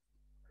rho.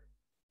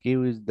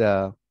 Q is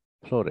the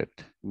flow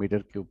rate,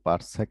 meter cube per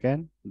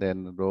second,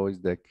 then rho is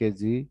the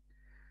kg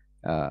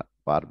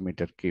per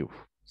meter cube.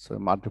 So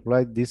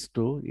multiply these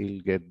two,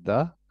 you'll get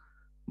the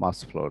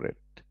mass flow rate.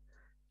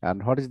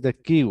 And what is the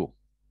Q?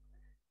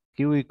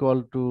 Q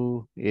equal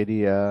to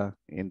area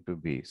into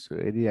V. So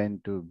area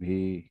into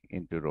V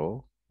into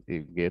rho, you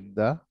get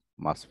the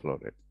mass flow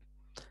rate.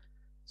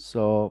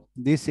 So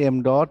this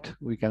m dot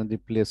we can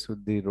replace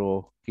with the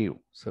rho Q.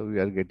 So we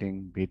are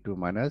getting V2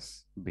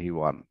 minus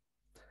V1.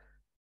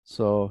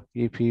 So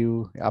if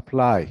you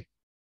apply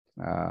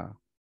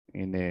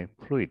in a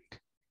fluid,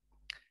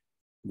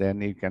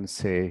 then you can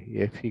say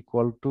F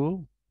equal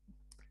to,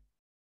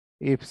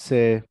 if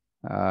say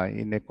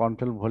in a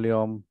control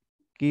volume,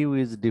 Q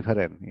is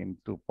different in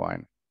 2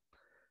 points.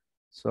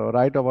 So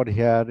right over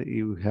here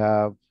you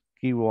have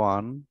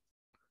Q1,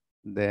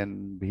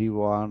 then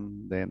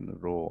V1, then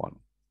rho 1.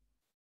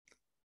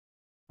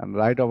 And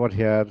right over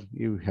here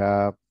you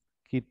have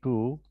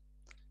Q2,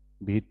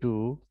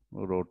 V2,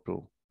 rho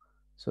 2.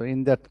 So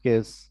in that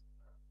case,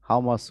 how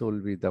much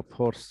will be the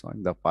force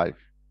on the pipe?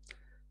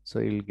 So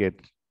you'll get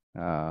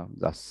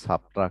the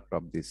subtract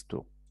of these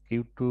two,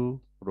 Q2,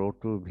 rho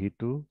 2,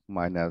 V2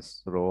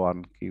 minus rho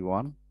 1,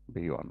 Q1,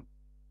 V1.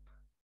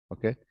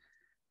 Okay.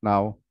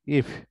 Now,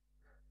 if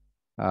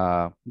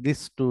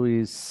this two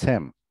is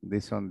same,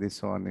 this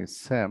one is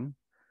same,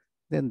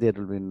 then there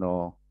will be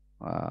no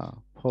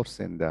force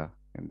in the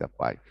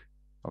pipe.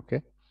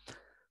 Okay.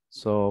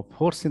 So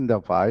force in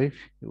the pipe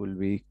will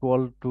be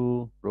equal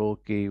to rho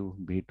Q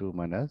V2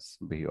 minus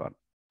V1.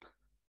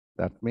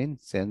 That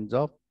means change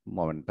of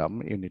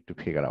momentum you need to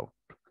figure out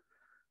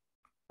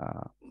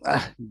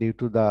due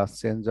to the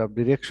change of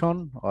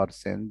direction or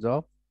change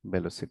of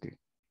velocity.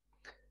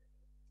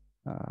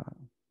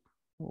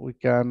 We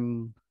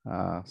can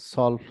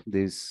solve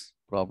this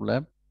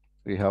problem.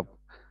 We have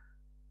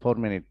 4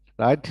 minutes,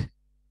 right?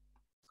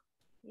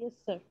 Yes,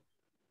 sir.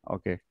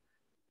 Okay.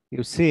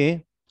 You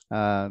see,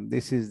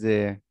 this is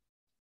the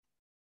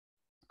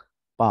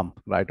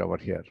pump right over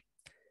here.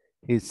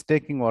 He's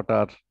taking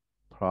water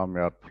from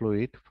your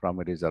fluid from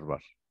a reservoir.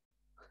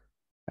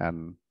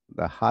 And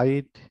the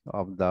height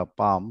of the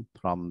pump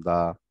from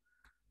the,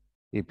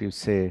 if you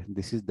say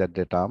this is the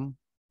datum,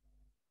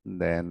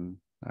 then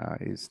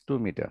is 2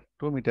 meter.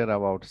 2 meter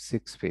about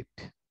 6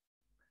 feet.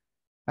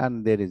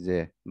 And there is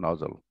a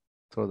nozzle.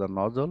 Through the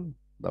nozzle,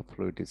 the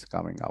fluid is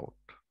coming out.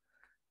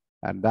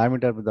 And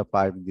diameter of the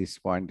pipe, this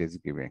point is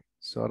giving.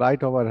 So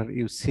right over here,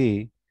 you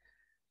see,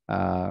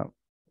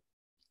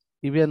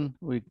 even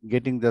we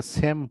getting the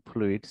same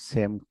fluid,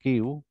 same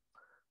Q,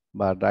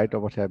 but right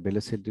over here,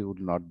 velocity would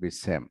not be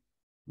same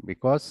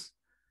because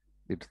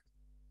it's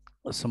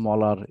a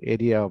smaller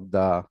area of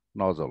the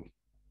nozzle,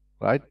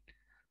 right?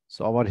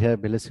 So over here,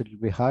 velocity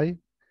will be high,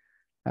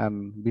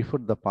 and before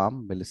the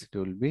pump, velocity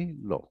will be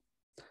low.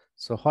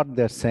 So what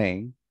they're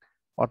saying,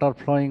 water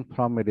flowing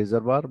from a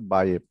reservoir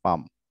by a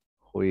pump,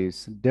 which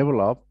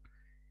developed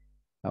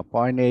a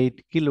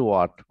 0.8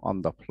 kilowatt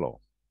on the flow.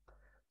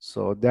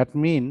 So that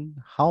means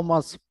how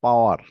much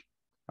power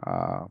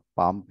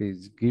pump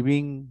is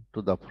giving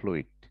to the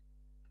fluid,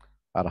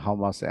 or how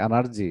much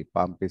energy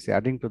pump is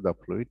adding to the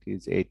fluid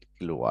is 8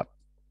 kilowatt.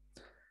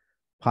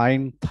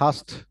 Find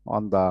thrust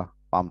on the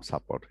pump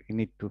support. You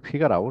need to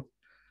figure out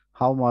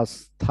how much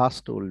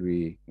thrust will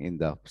be in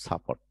the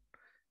support.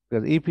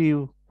 Because if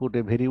you put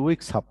a very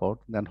weak support,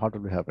 then what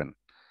will happen?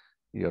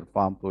 Your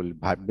pump will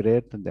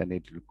vibrate and then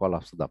it will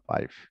collapse the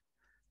pipe.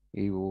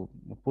 You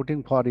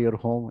putting for your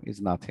home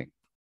is nothing.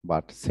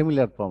 But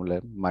similar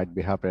problem might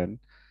be happen.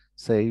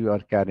 Say you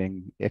are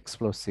carrying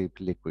explosive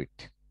liquid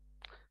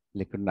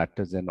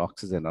nitrogen,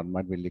 oxygen, or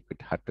might be liquid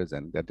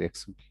hydrogen that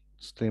is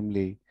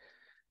extremely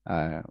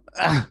uh,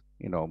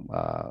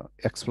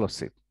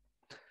 explosive.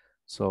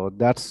 So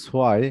that's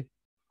why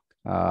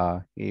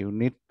you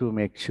need to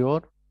make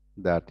sure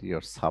that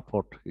your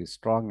support is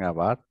strong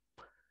enough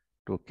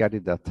to carry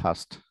the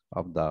thrust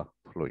of the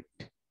fluid.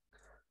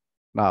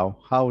 Now,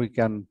 how we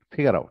can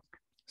figure out?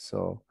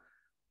 So,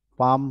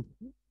 pump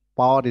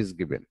power is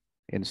given.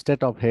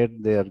 Instead of head,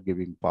 they are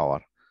giving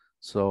power.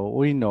 So,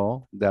 we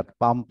know that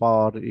pump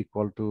power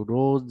equal to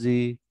rho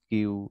g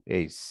q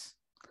h.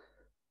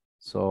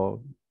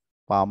 So,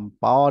 pump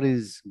power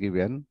is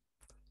given,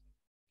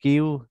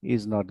 q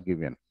is not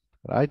given,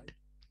 right?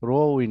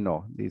 Rho we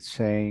know is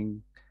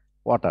saying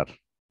water.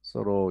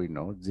 So, rho we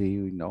know, g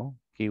we know,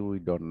 q we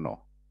don't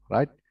know,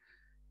 right?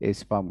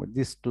 H pump,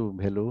 these two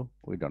value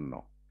we don't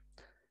know.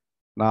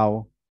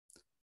 Now,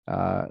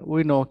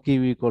 we know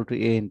Q equal to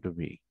A into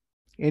B.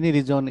 Any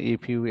reason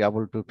if you are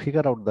able to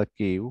figure out the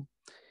Q,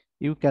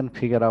 you can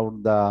figure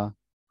out the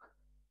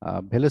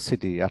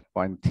velocity at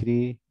point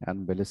 3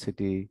 and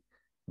velocity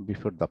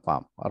before the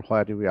pump, or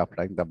where we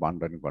applying the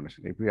boundary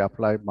condition. If we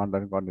apply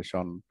boundary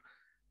condition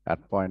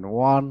at point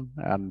 1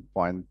 and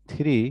point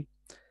 3,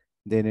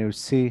 then you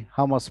see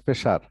how much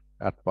pressure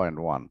at point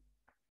 1.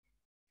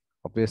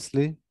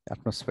 Obviously,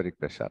 atmospheric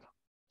pressure.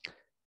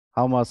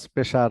 How much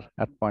pressure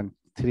at point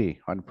 3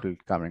 when fluid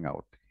coming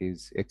out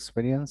is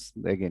experience,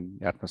 again,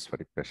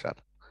 atmospheric pressure.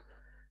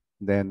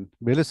 Then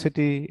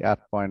velocity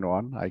at point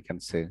 1, I can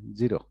say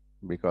 0,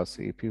 because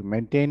if you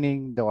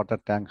maintaining the water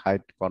tank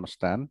height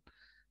constant,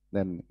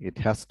 then it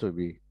has to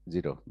be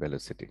 0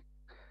 velocity.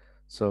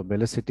 So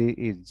velocity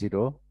is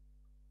 0,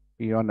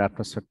 P1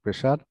 atmospheric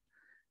pressure,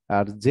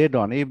 and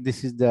Z1, if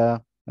this is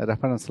the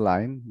reference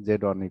line,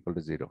 Z1 equal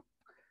to 0.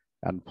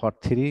 And for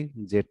 3,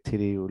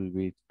 Z3 will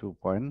be 2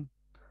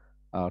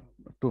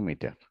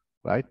 meter,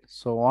 right?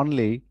 So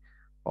only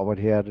over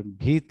here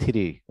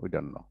V3 we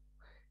don't know.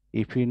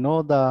 If we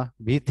know the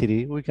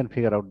V3, we can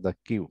figure out the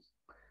Q.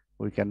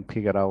 We can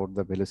figure out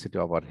the velocity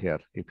over here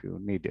if you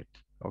need it.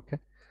 Okay.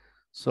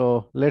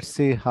 So let's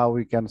see how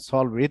we can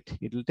solve it.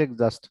 It will take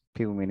just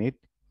few minutes.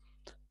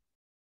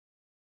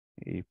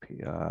 If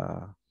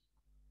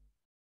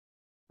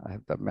I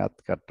have the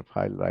math cut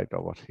file right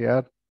over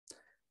here.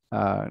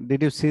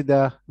 Did you see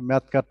the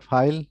math cut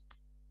file?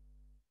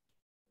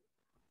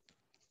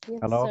 Yes,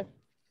 Hello? sir.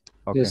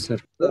 Okay. Yes, sir.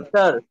 Yes,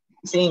 sir.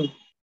 Same.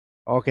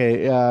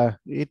 Okay,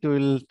 it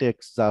will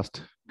take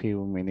just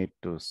few minutes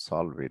to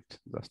solve it.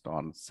 Just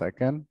 1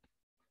 second.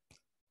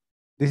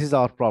 This is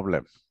our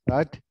problem,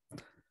 right?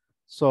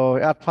 So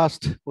at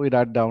first we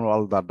write down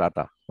all the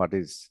data, what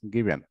is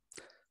given.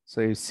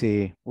 So you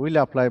see, we'll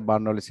apply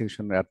Bernoulli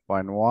section at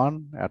point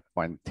 1, at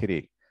point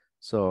 3.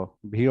 So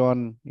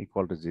V1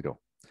 equal to 0.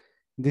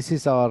 This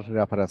is our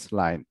reference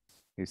line.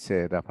 It's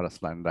a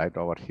reference line right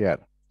over here.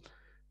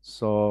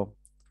 So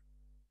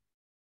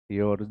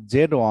your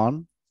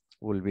Z1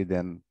 will be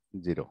then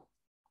 0.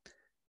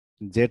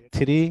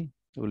 Z3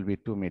 will be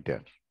 2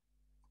 meter.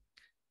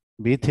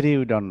 B3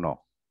 we don't know.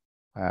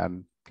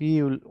 And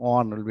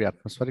P1 will be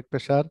atmospheric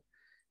pressure.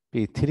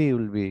 P3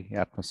 will be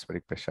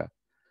atmospheric pressure.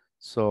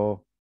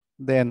 So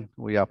then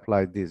we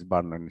apply this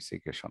Bernoulli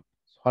equation.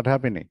 What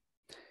happening?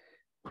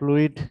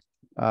 Fluid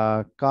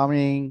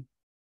coming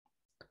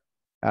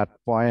at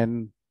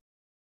point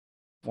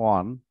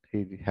 1,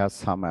 it has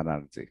some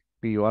energy.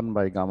 P1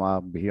 by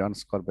gamma V1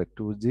 square by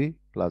 2G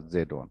plus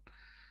Z1.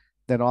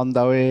 Then on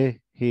the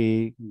way,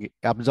 he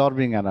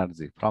absorbing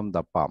energy from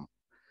the pump.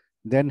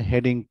 Then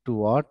heading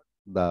toward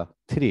the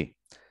 3.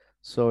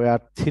 So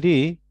at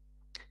 3,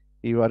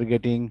 you are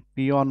getting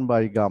P1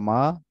 by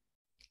gamma,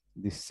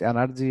 this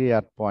energy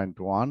at point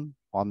 1.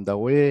 On the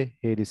way,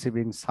 he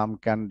receiving some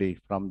candy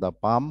from the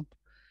pump.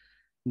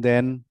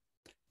 Then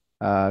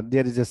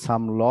there is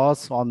some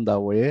loss on the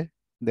way.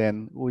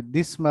 Then with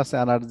this much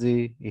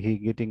energy, he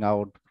getting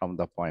out from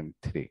the point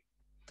 3.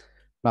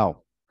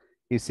 Now,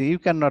 you see, you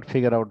cannot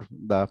figure out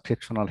the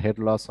frictional head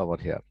loss over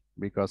here,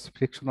 because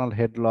frictional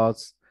head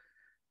loss,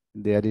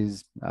 there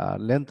is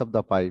length of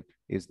the pipe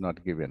is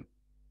not given,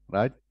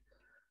 right?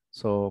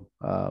 So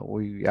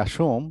we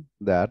assume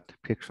that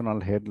frictional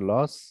head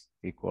loss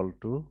equal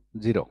to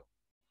 0.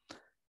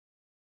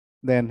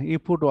 Then you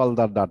put all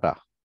the data,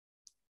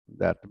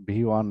 that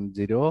V1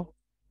 0,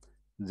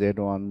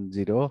 Z1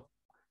 0,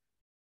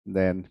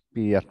 Then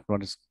P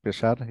atmospheric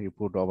pressure you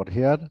put over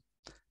here,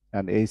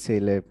 and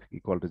HLF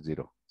equal to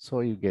 0. So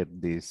you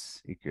get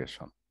this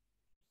equation.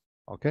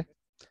 Okay,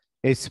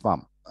 H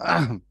pump.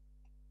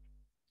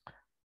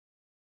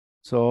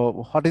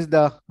 So what is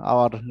the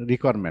our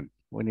requirement?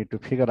 We need to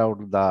figure out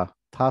the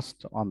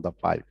thrust on the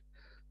pipe.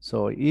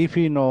 So if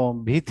we know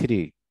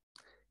V3,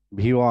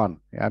 V1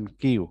 and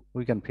Q,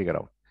 we can figure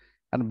out.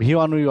 And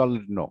V1 we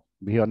already know,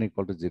 V1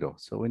 equal to 0.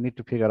 So we need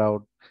to figure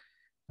out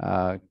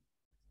uh,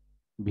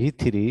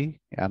 V3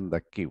 and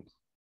the Q.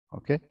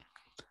 Okay.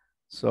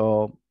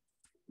 So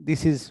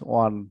this is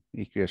one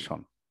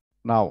equation.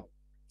 Now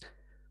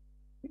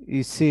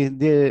you see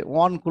the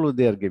one clue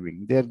they are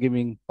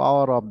giving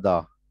power of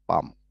the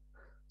pump.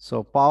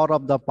 So power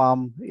of the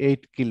pump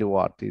 8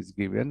 kilowatt is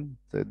given.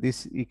 So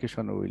this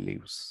equation we will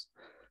use.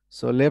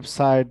 So left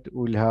side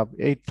will have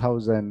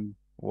 8,000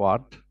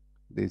 watt.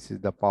 This is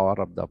the power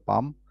of the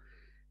pump.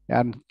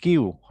 And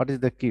Q, what is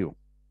the Q?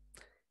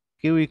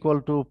 Q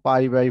equal to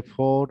pi by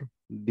 4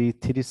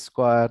 D3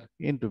 square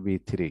into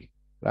V3,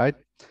 right?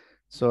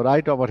 So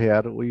right over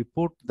here, we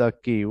put the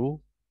Q,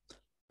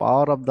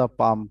 power of the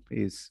pump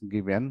is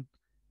given,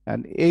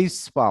 and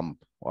H pump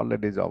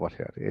already is over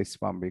here. H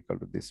pump equal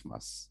to this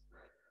much.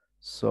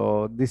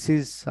 So this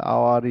is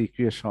our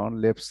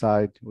equation. Left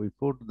side, we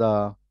put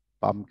the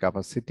pump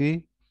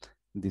capacity.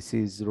 This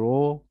is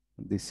rho,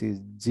 this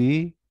is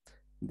G,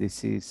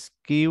 this is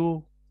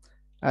Q,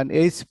 and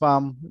H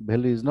pump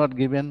value is not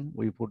given.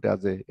 We put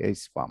as a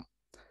H pump.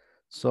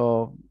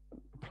 So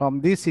from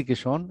this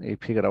equation, we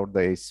figure out the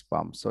H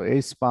pump. So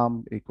H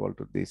pump equal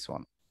to this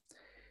one.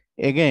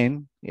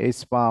 Again,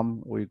 H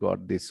pump, we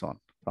got this one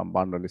from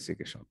Bernoulli's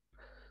equation.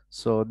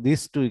 So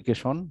these two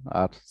equations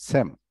are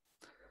same.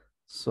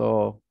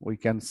 So we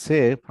can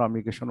say from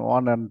equation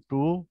 1 and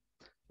 2,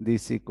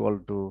 this equal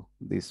to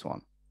this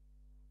one,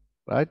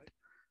 right?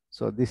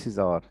 So this is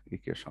our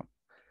equation.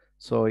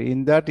 So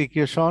in that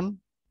equation,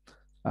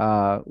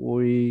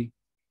 we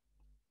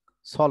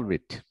solve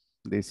it,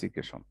 this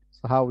equation.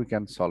 So how we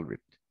can solve it?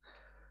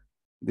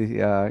 This,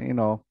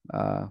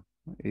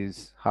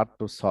 is hard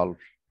to solve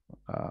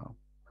uh,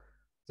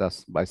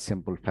 just by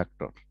simple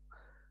factor.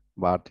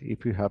 But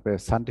if you have a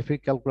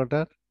scientific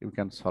calculator, you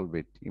can solve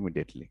it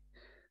immediately.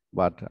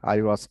 But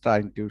I was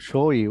trying to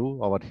show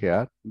you over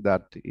here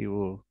that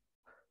you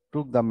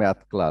took the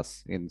math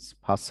class in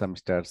first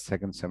semester,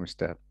 second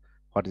semester.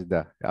 What is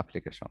the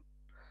application?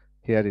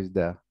 Here is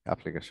the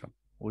application.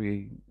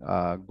 We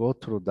go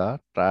through the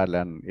trial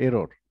and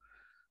error,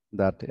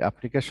 that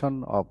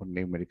application of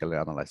numerical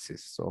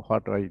analysis. So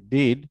what I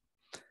did,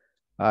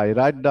 I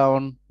write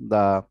down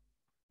the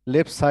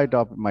left side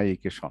of my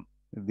equation,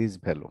 this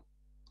value,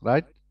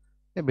 right?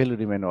 The value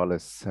remain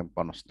always same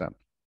constant.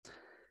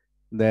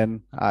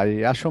 Then I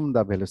assume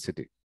the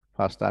velocity.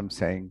 First I'm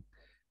saying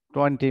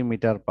 20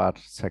 meter per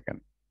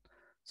second.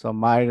 So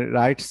my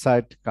right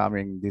side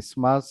coming this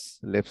much,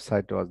 left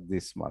side was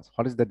this much.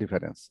 What is the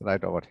difference?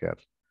 Right over here,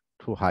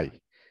 too high.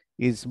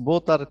 Is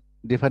both are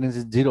difference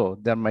is 0,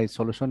 then my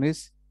solution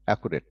is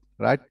accurate,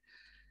 right?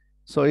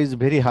 So is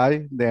very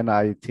high, then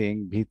I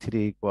think V3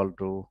 equal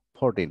to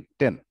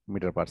 10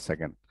 meter per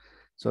second.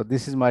 So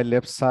this is my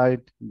left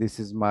side, this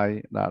is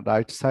my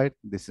right side,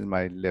 this is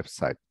my left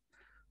side.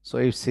 So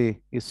if see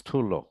is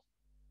too low,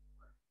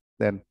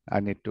 then I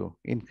need to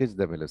increase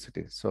the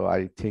velocity. So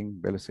I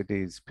think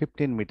velocity is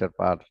 15 meter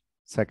per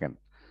second.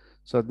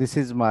 So this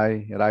is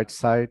my right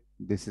side,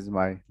 this is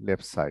my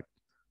left side.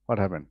 What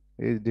happened?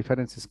 Is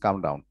difference is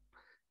come down,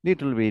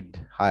 little bit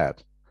higher.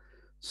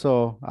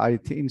 So I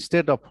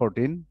instead of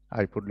 14,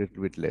 I put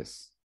little bit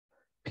less,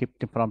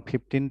 15 from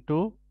 15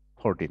 to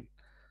 14.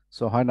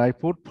 So when I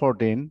put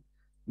 14,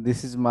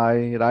 this is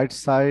my right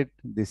side,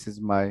 this is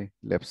my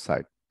left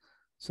side.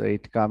 So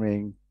it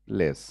coming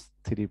less,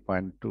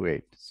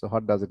 3.28. So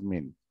what does it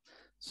mean?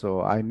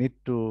 So I need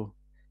to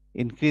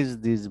increase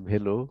this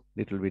value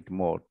little bit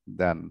more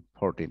than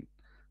 14.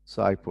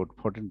 So I put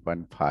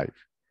 14.5.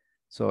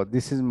 So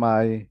this is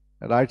my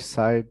right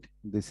side,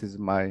 this is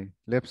my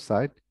left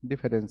side.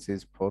 Difference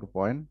is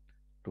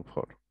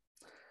 4.24.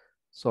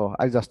 So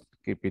I just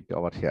keep it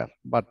over here.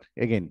 But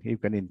again, you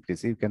can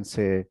increase. You can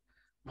say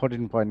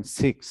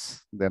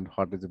 14.6, then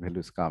what is the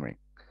values coming?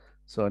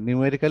 So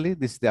numerically,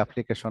 this is the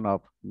application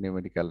of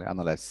numerical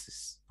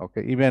analysis.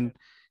 Okay, even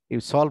you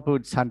solve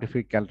with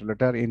scientific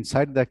calculator,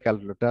 inside the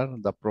calculator,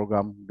 the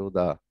program do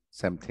the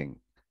same thing.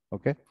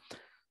 Okay,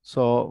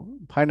 so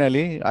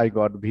finally I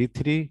got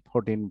V3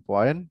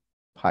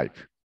 14.5.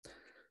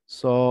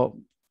 So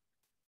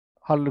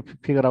how to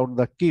figure out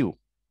the Q?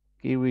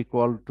 Q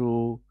equal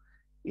to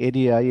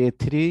area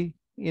A3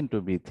 into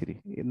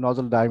B3.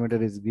 Nozzle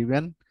diameter is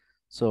given,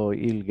 so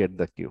you'll get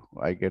the Q.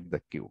 I get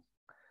the Q.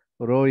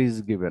 Rho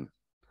is given.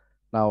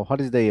 Now,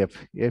 what is the F?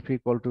 F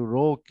equal to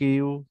rho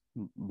Q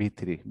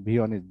V3.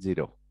 V1 is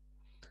 0.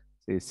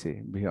 So you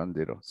see V1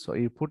 0. So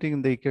you putting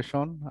in the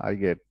equation, I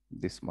get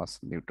this much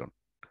Newton.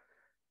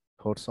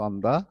 Force on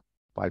the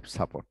pipe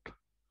support.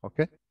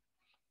 Okay.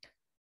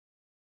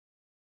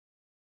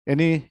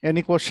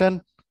 Any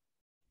question?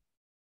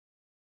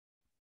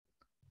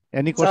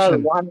 Any Sir,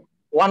 question?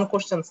 one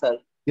question, sir.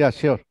 Yeah,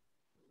 sure.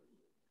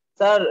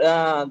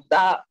 Sir,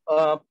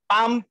 the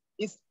pump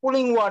is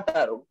pulling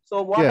water,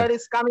 so water Yeah.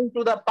 is coming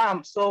to the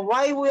pump. So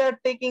why we are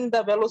taking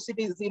the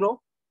velocity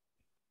 0?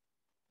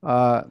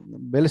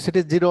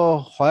 Velocity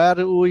 0,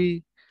 where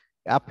we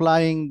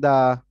applying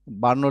the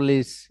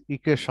Bernoulli's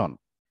equation.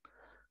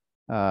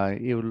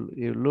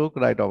 You look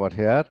right over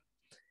here.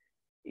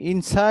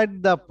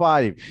 Inside the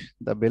pipe,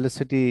 the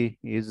velocity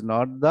is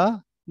not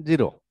the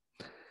 0.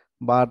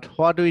 But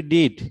what we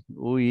did,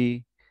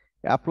 we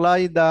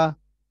apply the,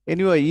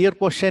 anyway, your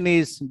question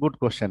is good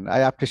question. I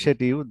appreciate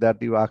you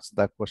that you asked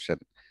that question.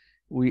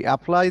 We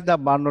apply the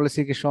Bernoulli's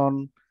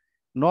equation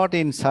not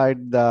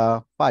inside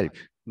the pipe.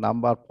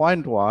 Number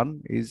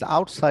 0.1 is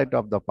outside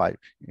of the pipe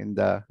in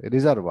the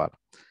reservoir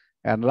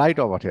and right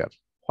over here.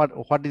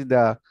 What is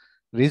the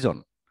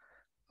reason?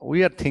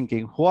 We are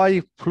thinking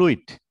why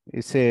fluid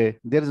is there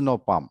is no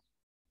pump.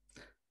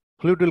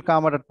 Fluid will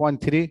come at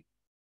 0.3.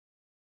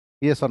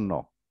 Yes or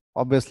no?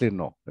 Obviously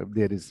no, if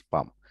there is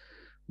pump.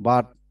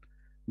 But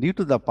due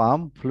to the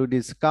pump, fluid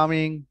is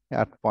coming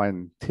at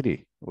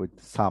 0.3 with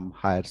some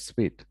higher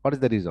speed. What is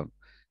the reason?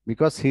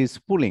 Because he is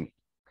pulling,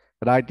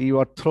 right? You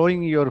are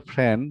throwing your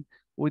friend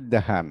with the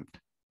hand.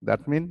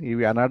 That means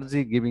you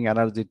energy, giving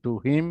energy to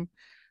him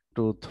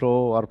to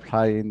throw or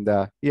fly in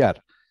the air.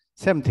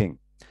 Same thing.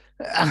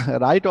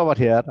 Right over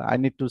here, I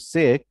need to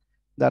say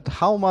that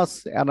how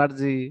much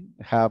energy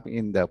have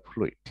in the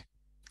fluid.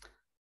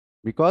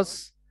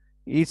 Because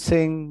it's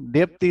saying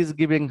depth is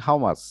giving how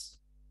much?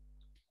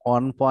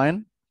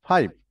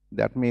 1.5.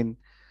 That means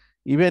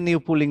even you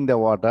pulling the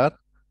water,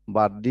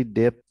 but the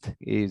depth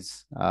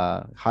is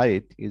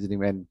height is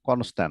remain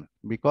constant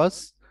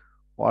because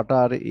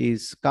water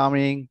is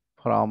coming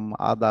from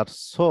other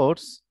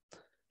source,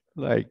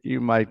 like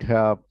you might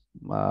have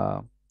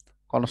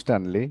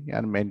constantly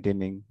and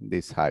maintaining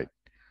this height.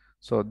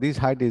 So this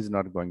height is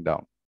not going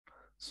down.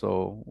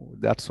 So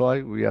that's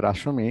why we are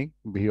assuming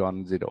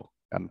V1 0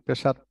 and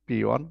pressure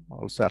P1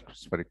 also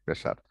atmospheric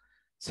pressure.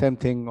 Same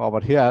thing over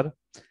here,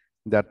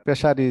 that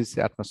pressure is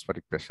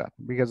atmospheric pressure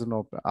because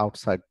no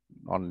outside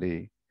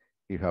only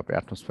you have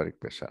atmospheric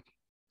pressure.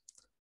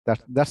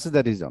 That's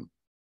the reason.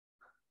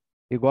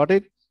 You got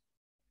it?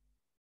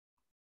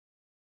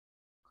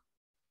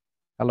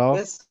 Hello?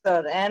 Yes,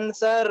 sir. And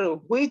sir,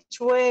 which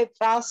way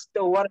fast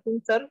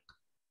working, sir?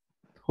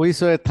 Which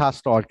way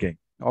thrust working?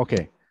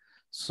 Okay.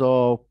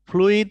 So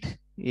fluid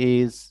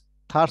is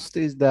thrust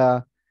is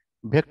the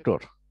vector,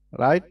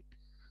 right?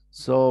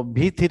 So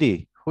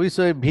V3, which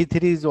way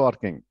V3 is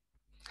working?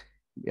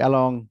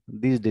 Along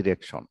this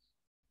direction,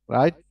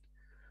 right?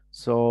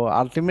 So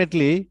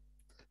ultimately,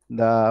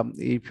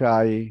 if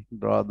I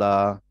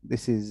draw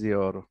this is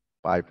your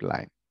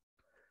pipeline.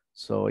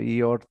 So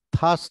your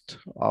thrust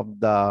of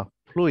the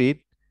fluid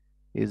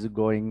is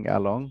going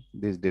along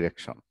this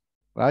direction,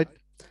 right?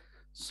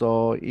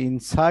 So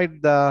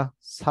inside the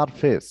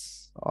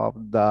surface of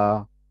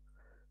the,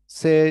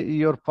 say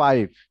your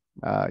pipe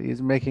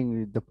is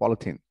making the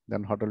polythene,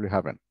 then what will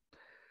happen?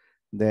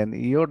 Then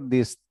your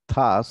this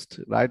thrust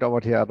right over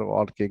here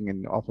working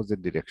in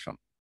opposite direction,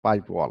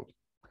 pipe wall.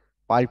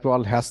 Pipe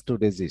wall has to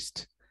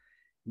resist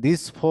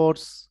this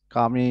force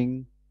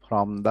coming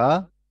from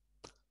the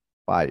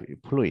pipe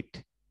fluid,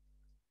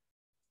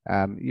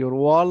 and your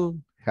wall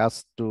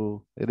has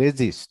to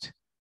resist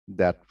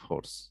that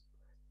force.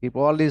 If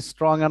wall is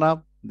strong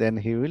enough, then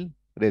he will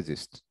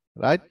resist,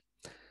 right?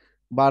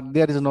 But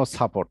there is no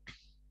support.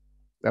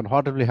 Then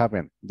what will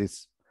happen?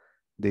 This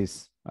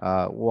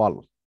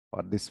wall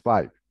or this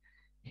pipe,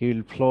 he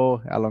will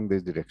flow along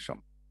this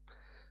direction.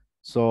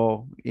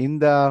 So in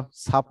the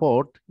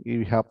support,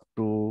 you have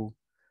to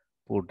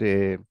put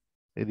a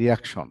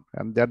reaction,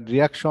 and that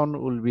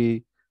reaction will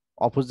be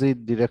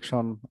opposite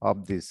direction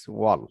of this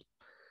wall.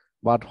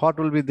 But what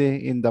will be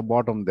the in the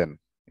bottom then?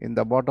 In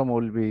the bottom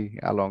will be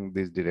along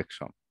this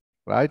direction,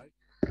 right?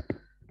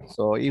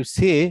 So you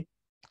see,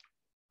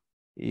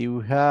 you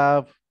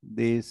have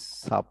this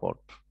support,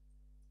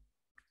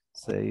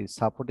 say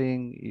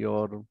supporting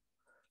your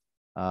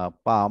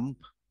pump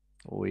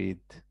with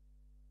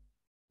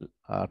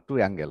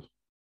two angle,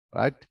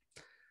 right?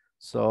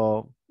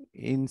 So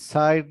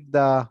inside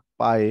the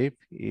pipe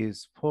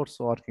is force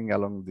working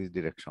along this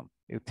direction.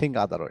 You think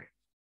other way.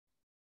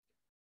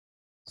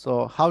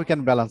 So how we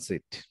can balance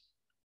it?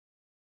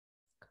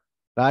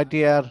 Right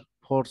here,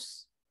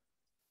 force,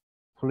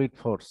 fluid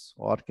force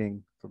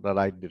working to the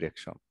right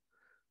direction.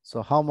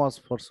 So how much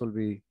force will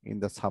be in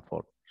the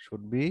support?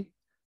 Should be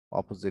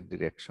opposite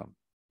direction,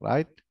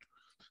 right?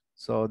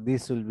 So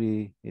this will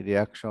be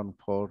reaction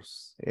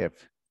force F.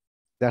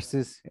 That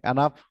is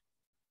enough.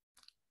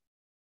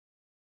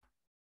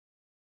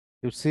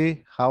 You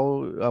see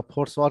how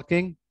force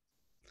working?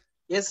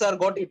 Yes, sir.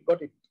 Got it.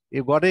 Got it.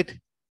 You got it?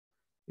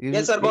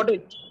 Yes, sir. Got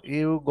it.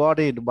 You got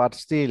it, but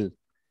still,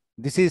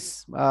 this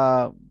is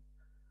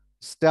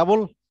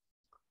stable.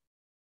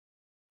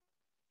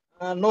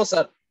 No,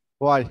 sir.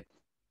 Why?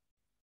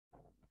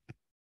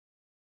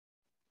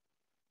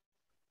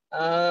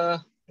 I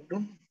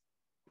don't.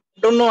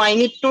 don't know. I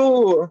need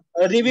to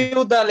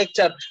review the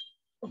lecture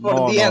for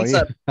No, the no,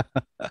 answer.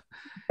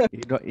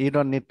 you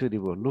don't need to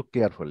review. Look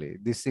carefully.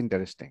 This is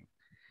interesting.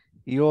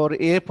 Your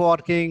ape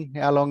working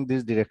along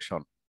this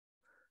direction.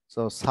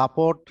 So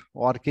support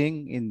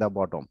working in the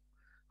bottom.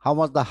 How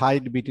much the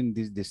height between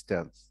this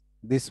distance?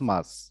 This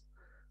much.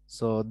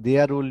 So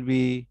there will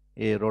be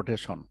a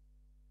rotation,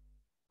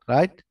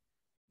 right?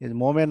 Is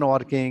moment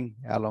working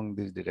along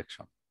this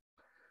direction.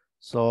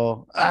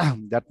 So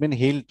that means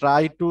he'll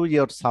try to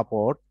your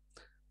support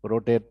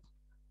rotate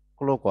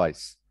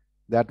clockwise.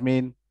 That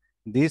means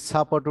this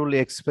support will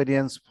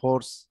experience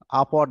force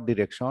upward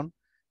direction,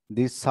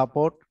 this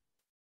support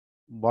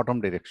bottom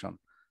direction.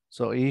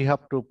 So you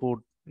have to put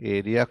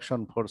a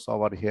reaction force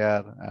over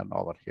here and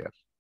over here.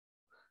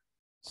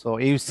 So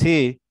you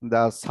see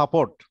the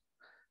support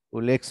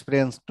will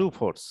experience two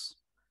force,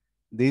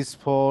 this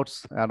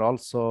force and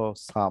also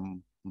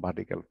some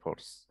vertical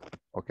force.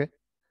 Okay.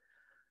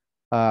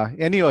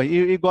 Anyway,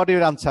 you got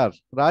your answer,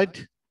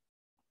 right?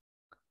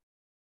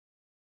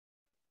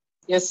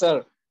 Yes,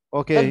 sir.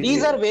 Okay. Sir,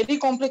 these are very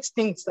complex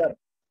things, sir.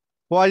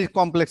 Why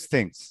complex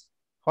things?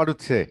 What would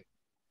you say?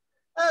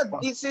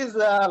 This is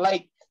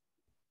like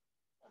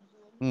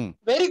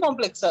very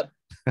complex, sir.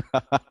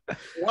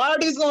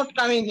 Word is not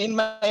coming in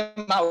my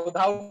mouth.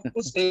 How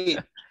to say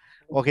it?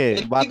 Okay,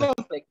 very but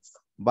complex.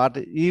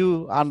 But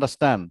you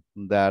understand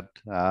that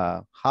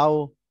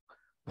how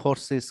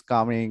force is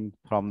coming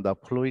from the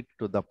fluid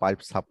to the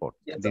pipe support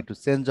due to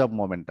change of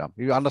momentum.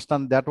 You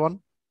understand that one?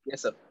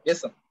 Yes, sir.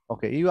 Yes, sir.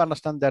 Okay, you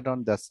understand that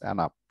one, that's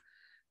enough.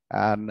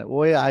 And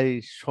way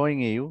I showing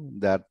you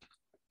that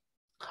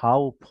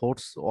how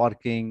force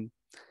working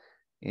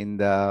in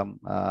the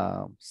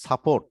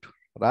support,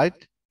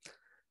 right?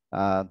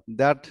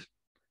 That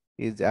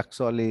is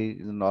actually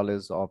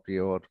knowledge of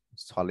your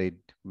solid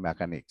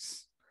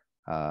mechanics.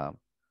 And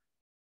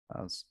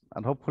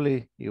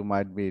hopefully you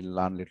might be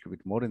learn a little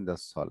bit more in the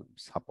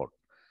support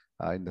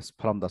in this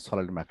from the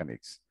solid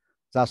mechanics.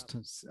 Just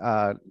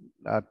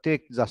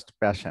take just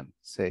passion.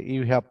 Say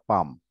you have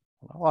pump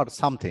or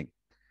something.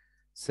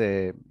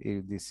 Say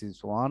if this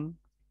is one,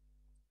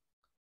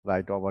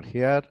 right over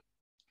here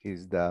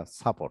is the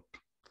support.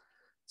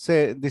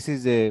 Say this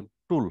is a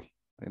tool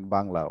in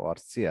Bangla or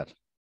chair,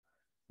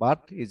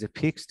 but is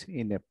fixed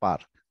in a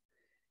park.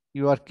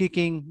 You are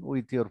kicking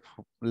with your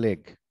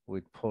leg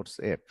with force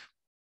F,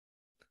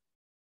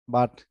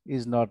 but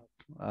is not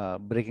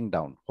breaking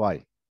down.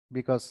 Why?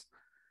 Because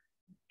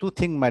two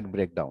things might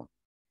break down.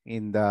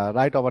 In the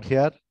right over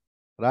here,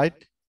 right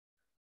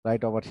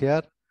over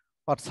here,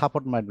 or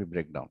support might be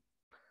breakdown.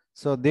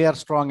 So they are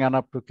strong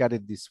enough to carry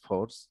this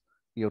force,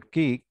 your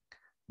kick,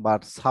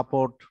 but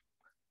support,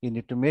 you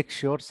need to make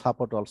sure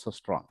support also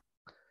strong.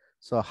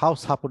 So how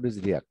support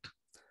is react?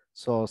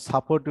 So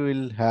support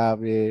will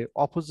have a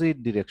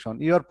opposite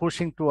direction. You are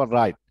pushing to a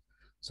right.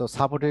 So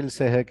support will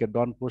say, hey, okay,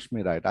 don't push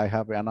me right. I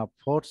have enough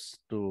force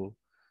to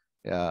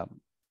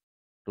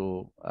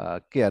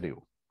carry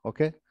you.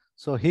 Okay.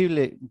 So he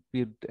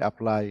will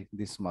apply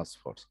this much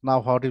force.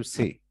 Now, what do you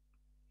see?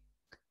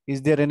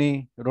 Is there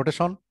any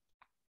rotation?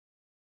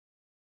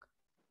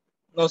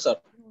 No, sir.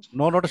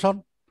 No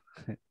rotation?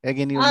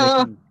 Again, you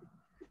making.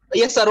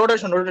 Yes, sir.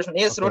 Rotation.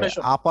 Yes, okay.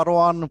 rotation. Upper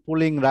one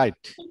pulling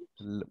right,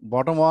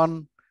 bottom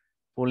one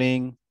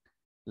pulling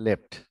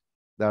left.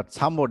 That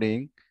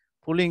somebody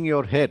pulling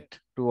your head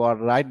toward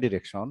right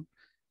direction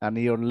and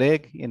your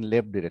leg in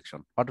left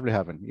direction. What will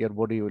happen? Your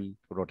body will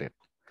rotate.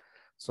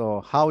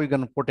 So how are you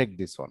going to protect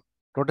this one?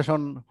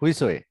 Rotation which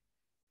way?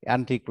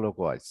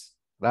 Anti-clockwise,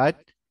 right?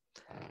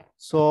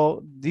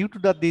 So due to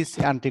that, this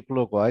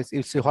anti-clockwise,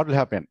 you see what will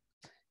happen?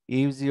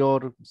 If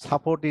your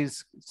support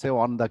is say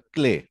on the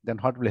clay, then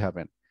what will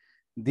happen?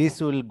 This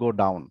will go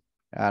down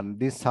and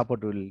this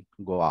support will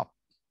go up,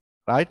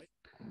 right?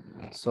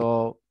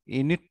 So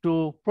you need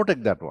to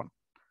protect that one.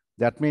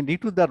 That means due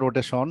to the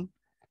rotation,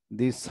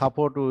 this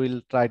support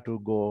will try to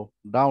go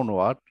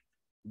downward,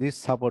 this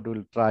support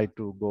will try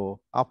to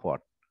go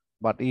upward,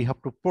 but you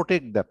have to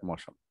protect that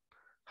motion.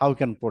 How you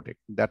can protect?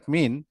 That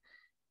means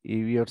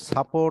if your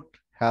support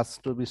has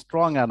to be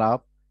strong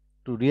enough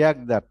to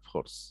react that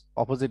force,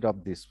 opposite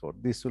of this force.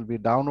 This will be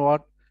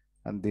downward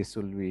and this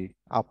will be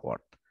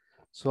upward.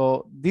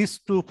 So these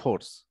two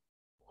force,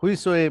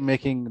 which way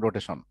making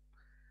rotation?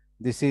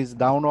 This is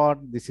downward,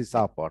 this is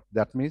upward.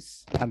 That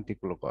means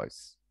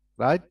anti-clockwise,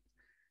 right?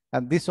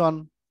 And this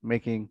one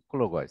making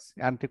clockwise,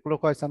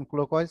 anti-clockwise and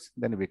clockwise,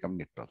 then you become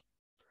neutral.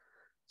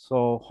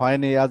 So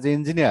when as an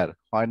engineer,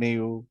 when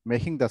you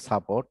making the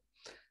support,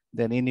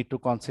 then you need to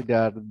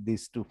consider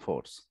these two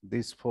force,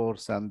 this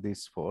force and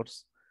this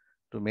force,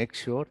 to make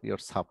sure your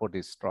support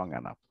is strong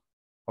enough.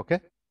 Okay.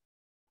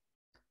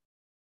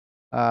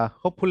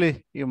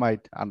 Hopefully you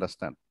might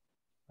understand.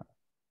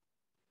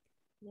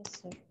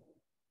 Yes, sir.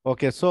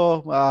 Okay,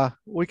 so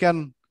we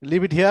can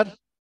leave it here.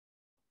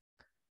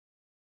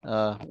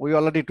 We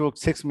already took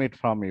 6 minutes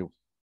from you.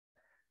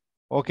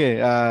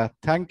 Okay,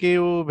 thank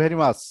you very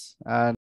much. And